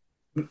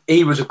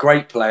 He was a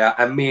great player,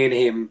 and me and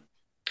him,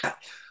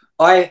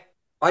 I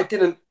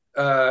didn't,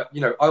 I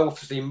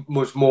obviously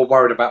was more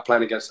worried about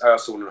playing against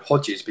Ursel and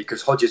Hodges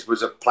because Hodges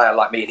was a player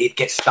like me and he'd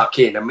get stuck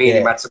in, and me and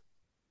him had some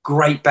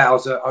great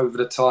battles over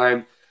the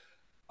time.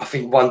 I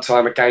think one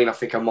time again, I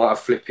think I might have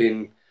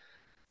flipping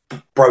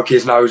broke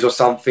his nose or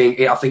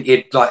something. I think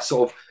he'd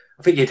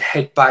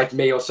headbutted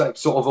me or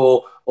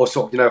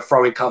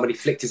throwing come, and he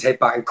flicked his head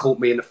back and caught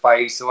me in the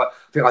face. So I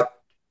think I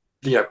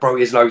broke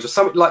his nose or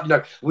something.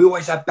 We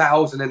always had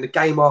battles, and then the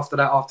game after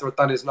that, after I'd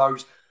done his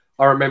nose,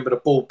 I remember the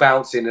ball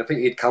bouncing, and I think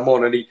he'd come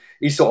on, and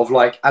he sort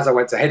of as I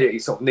went to head it, he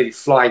sort of nearly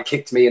flying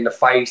kicked me in the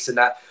face and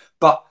that.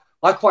 But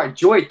I quite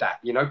enjoyed that,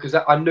 because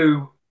I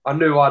knew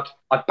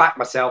I'd back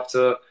myself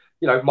to,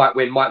 might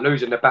win, might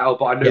lose in the battle,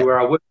 but I knew where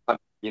I would,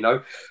 you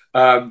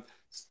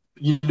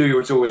knew you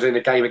was always in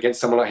a game against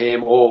someone like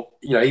him, or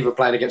even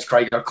playing against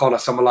Craig O'Connor,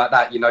 someone like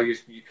that. You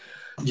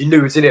knew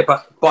it was in it,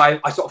 but I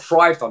sort of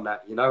thrived on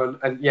that,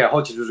 and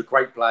Hodges was a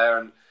great player,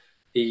 and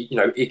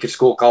he could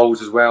score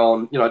goals as well.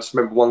 And I just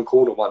remember one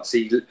corner once,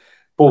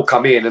 ball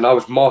come in, and I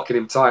was marking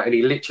him tight, and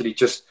he literally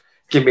just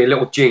gave me a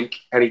little jink,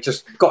 and he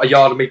just got a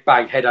yard of me,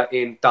 bang, header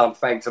in, done,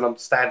 thanks, and I'm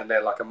standing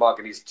there like a mug,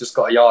 and he's just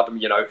got a yard of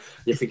me, and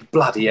you think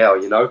bloody hell,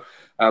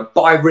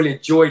 But I really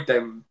enjoyed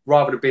them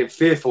rather than being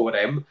fearful of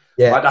them.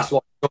 Yeah, that's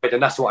what I enjoyed,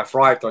 and that's what I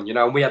thrived on,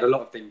 And we had a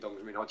lot of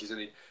ding-dongs with Hodges,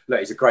 and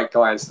he's a great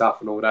guy and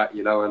stuff and all that,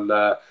 and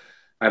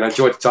I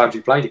enjoyed the times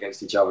we played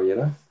against each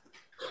other,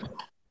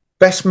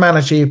 Best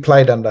manager you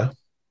played under?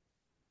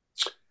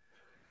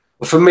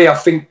 Well, for me, I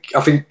think,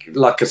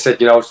 like I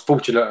said, I was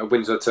fortunate at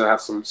Windsor to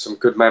have some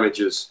good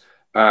managers,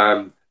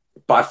 but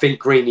I think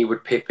Greeny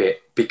would pip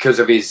it because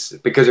of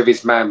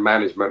his man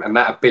management and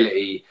that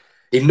ability.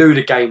 He knew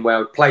the game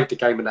well, played the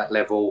game at that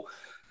level.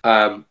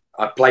 I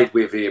played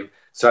with him,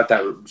 so I had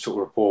that sort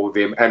of rapport with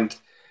him,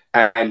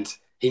 and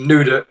he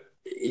knew that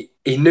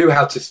he knew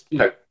how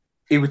to,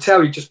 he would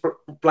tell you just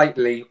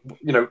blatantly,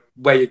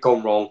 where you've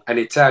gone wrong, and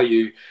he'd tell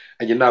you,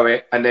 and you know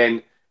it, and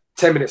then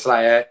 10 minutes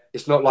later,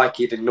 it's not like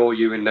he'd ignore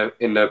you in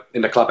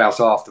the clubhouse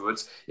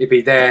afterwards. He'd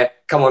be there.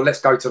 Come on,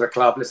 let's go to the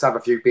club. Let's have a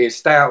few beers.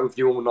 Stay out with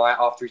you all night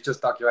after he's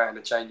just dug you out in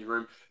the changing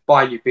room,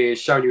 buying you beers,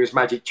 showing you his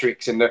magic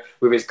tricks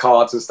with his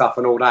cards and stuff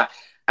and all that.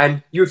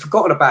 And you'd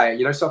forgotten about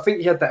it, So I think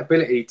he had that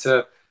ability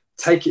to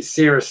take it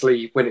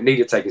seriously when it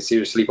needed to take it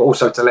seriously, but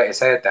also to let his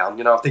hair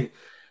down. I think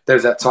there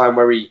was that time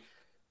where he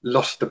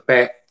lost the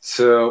bet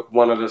to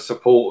one of the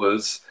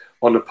supporters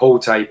on the pool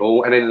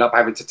table and ended up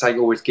having to take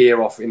all his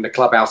gear off in the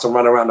clubhouse and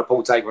run around the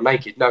pool table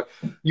naked. No,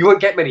 you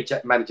won't get many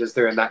managers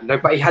doing that,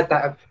 but he had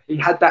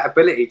that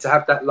ability to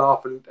have that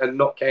laugh and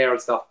not care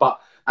and stuff. But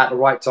at the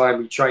right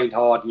time, he trained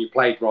hard and he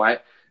played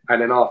right.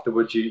 and then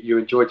afterwards you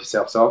enjoyed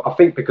yourself. So I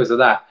think because of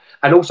that,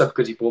 and also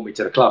because he brought me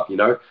to the club,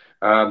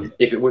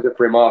 if it wasn't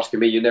for him asking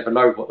me, you never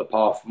know what the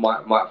path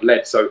might have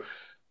led. So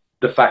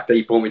the fact that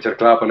he brought me to the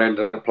club and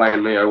ended up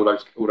playing all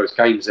those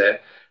games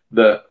there,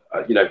 that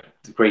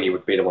Greeny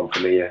would be the one for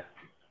me. Yeah.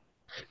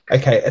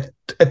 Okay,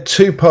 a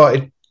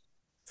two-parted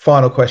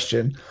final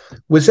question: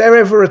 was there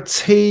ever a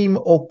team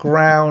or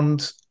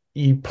ground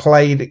you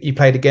played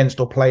against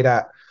or played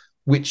at,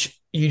 which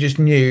you just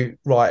knew,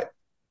 right,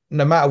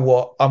 no matter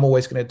what, I'm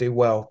always going to do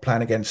well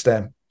playing against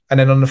them? And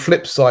then on the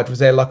flip side, was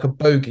there like a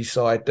bogey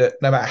side that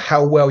no matter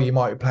how well you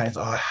might be playing,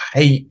 I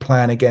hate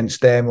playing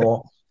against them,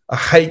 or I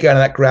hate going to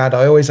that ground,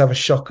 I always have a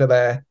shocker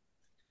there?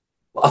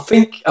 I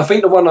think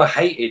the one I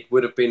hated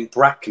would have been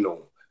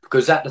Bracknell,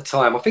 because at the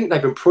time, I think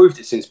they've improved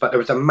it since, but there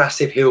was a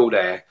massive hill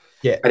there,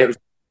 Yeah. and it was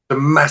a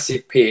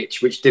massive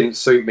pitch which didn't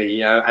suit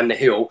me, and the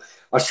hill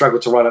I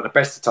struggled to run at the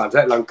best of times,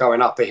 let alone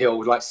going up a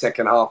hill like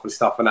second half and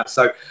stuff and that.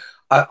 So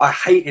I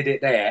hated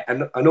it there,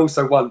 and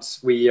also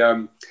once we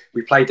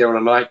played there on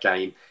a night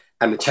game,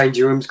 and the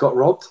changing rooms got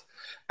robbed,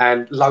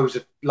 and loads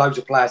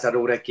of players had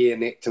all their gear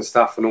nicked and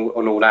stuff and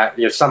all that.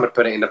 Some had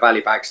put it in the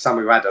valley bag, some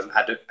who hadn't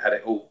had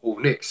it all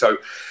nicked. So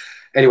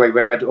anyway,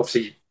 we had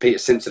obviously Peter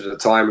Simpson at the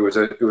time, who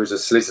was a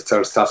solicitor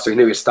and stuff, so he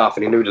knew his stuff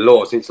and he knew the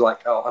laws. And he's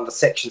like, under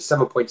section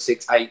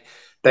 7.68,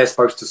 they're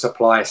supposed to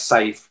supply a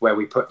safe where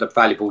we put the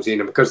valuables in,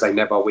 and because they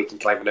never, we can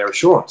claim on their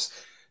insurance.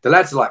 The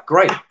lads are like,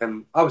 great.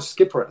 And I was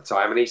skipper at the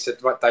time, and he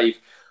said, right, Dave,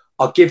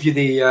 I'll give you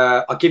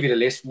the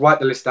list, write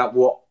the list out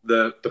what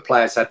the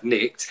players had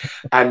nicked,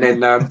 and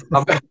then I'm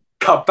going to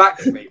come back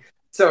to me.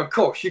 So, of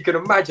course, you can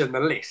imagine the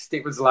list.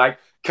 It was like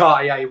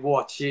Cartier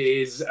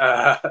watches,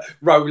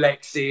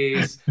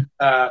 Rolexes.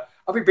 I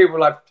think people were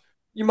like,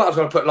 you might as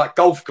well put like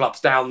golf clubs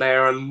down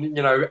there and,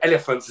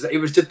 elephants. It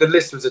was just, the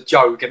list was a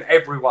joke, and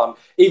everyone,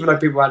 even though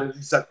people had it,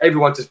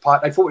 everyone just,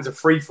 they thought it was a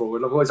free for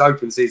all. It was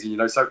open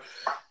season, So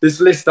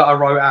this list that I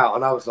wrote out,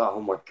 and I was like,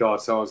 oh my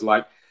God. So I was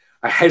like,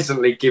 I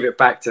hesitantly give it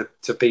back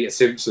to Peter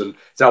Simpson.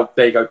 So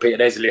there you go, Peter,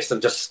 there's a list,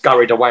 and just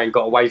scurried away and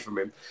got away from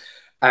him.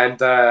 And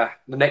the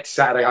next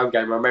Saturday home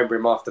game, I remember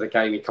him after the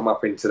game, he'd come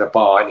up into the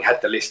bar and he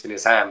had the list in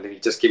his hand, and he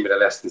just gave me the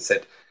list and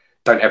said,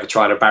 don't ever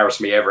try and embarrass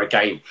me ever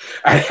again.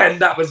 And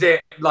that was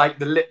it. Like,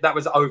 that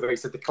was over. He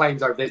said, the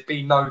claim's over. There's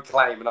been no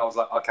claim. And I was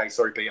like, okay,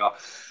 sorry, Peter.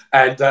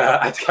 And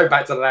I had to go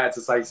back to the lads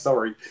and say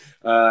sorry.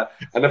 And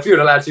a few of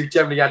the lads who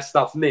generally had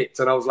stuff nicked.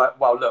 And I was like,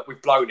 well, look,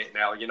 we've blown it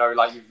now.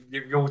 Like,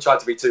 you all tried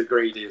to be too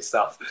greedy and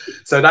stuff.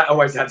 So that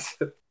always had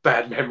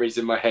bad memories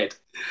in my head.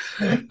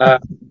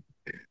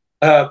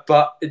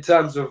 But in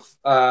terms of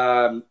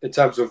the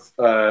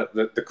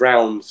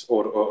grounds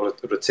or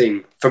the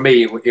team, for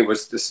me it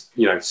was this,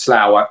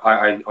 Slough.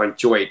 I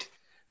enjoyed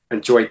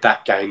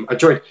that game.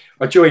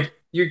 Enjoyed.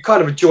 You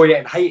kind of enjoy it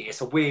and hate it.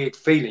 It's a weird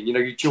feeling, you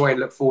enjoy and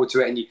look forward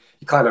to it, and you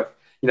kind of,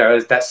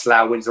 that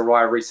Slough wins the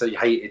rivalry, so you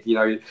hate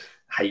it,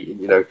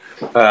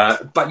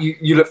 but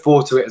you look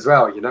forward to it as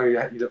well, you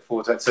look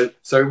forward to it.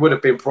 So it would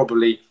have been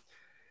probably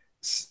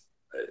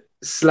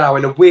Slough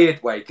in a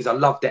weird way, because I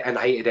loved it and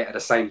hated it at the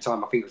same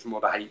time. I think it was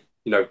more the hate,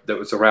 that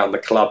was around the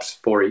clubs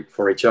for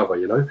each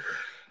other,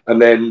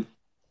 And then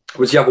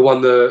was the other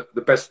one the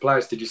best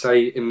players? Did you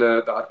say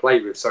that I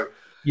played with? So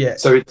yeah.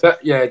 So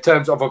in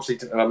terms of,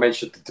 obviously, I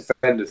mentioned the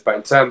defenders, but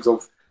in terms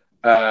of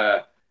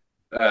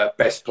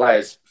best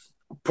players,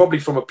 probably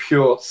from a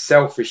pure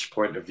selfish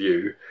point of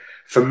view,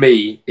 for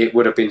me it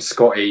would have been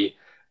Scotty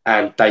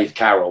and Dave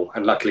Carroll,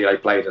 and luckily they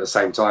played at the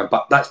same time.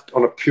 But that's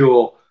on a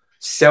pure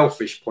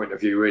selfish point of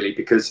view, really,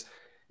 because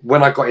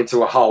when I got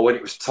into a hole and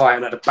it was tight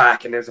and at the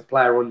back and there's a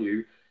player on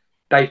you,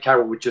 Dave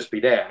Carroll would just be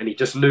there, and he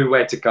just knew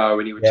where to go,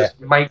 and he would just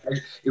make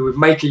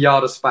a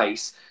yard of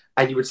space,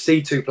 and you would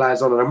see two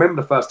players on. And I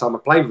remember the first time I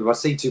played with him, I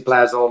see two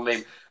players on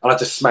him, and I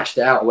just smashed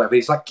it out or whatever.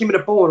 He's like, give me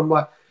the ball. And I'm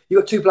like, you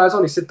got two players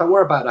on? He said, don't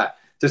worry about that.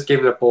 Just give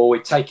him the ball.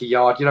 He'd take a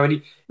yard, and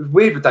it was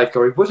weird with Dave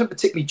Carroll. He wasn't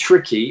particularly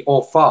tricky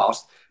or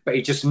fast, but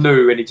he just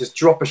knew, and he'd just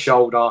drop a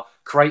shoulder,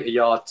 create a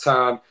yard,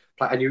 turn.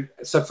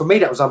 So for me,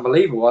 that was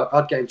unbelievable.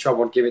 I'd get in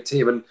trouble and give it to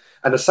him.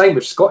 And the same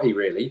with Scotty,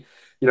 really.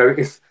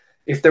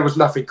 If there was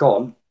nothing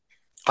on,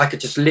 I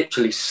could just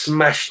literally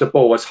smash the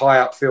ball as high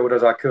upfield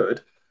as I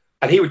could,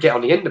 and he would get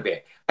on the end of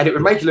it. And it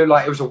would make it look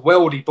like it was a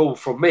weldy ball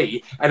from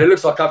me, and it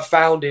looks like I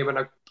found him and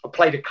I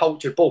played a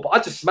cultured ball, but I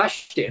just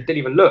smashed it and didn't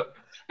even look.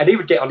 And he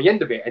would get on the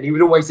end of it, and he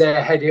would always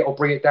head it or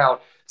bring it down.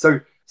 So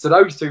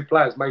those two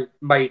players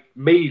made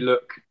me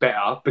look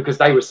better because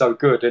they were so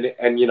good,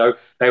 and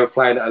they were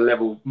playing at a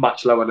level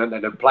much lower than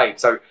they'd played.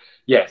 So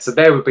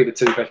there would be the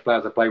two best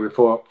players I played with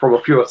from a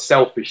pure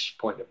selfish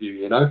point of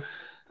view,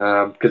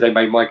 because they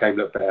made my game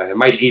look better. It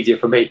made it easier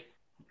for me.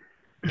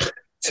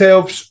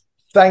 Tilbs,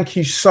 thank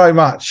you so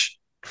much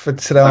for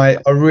tonight.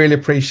 I really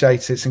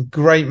appreciate it. Some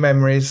great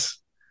memories.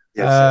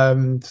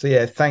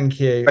 Yes, thank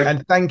you.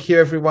 And thank you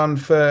everyone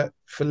for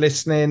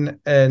listening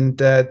and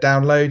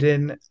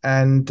downloading,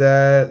 and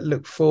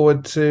look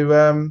forward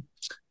to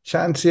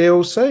chatting to you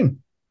all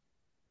soon.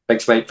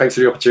 Thanks, mate. Thanks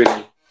for the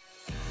opportunity.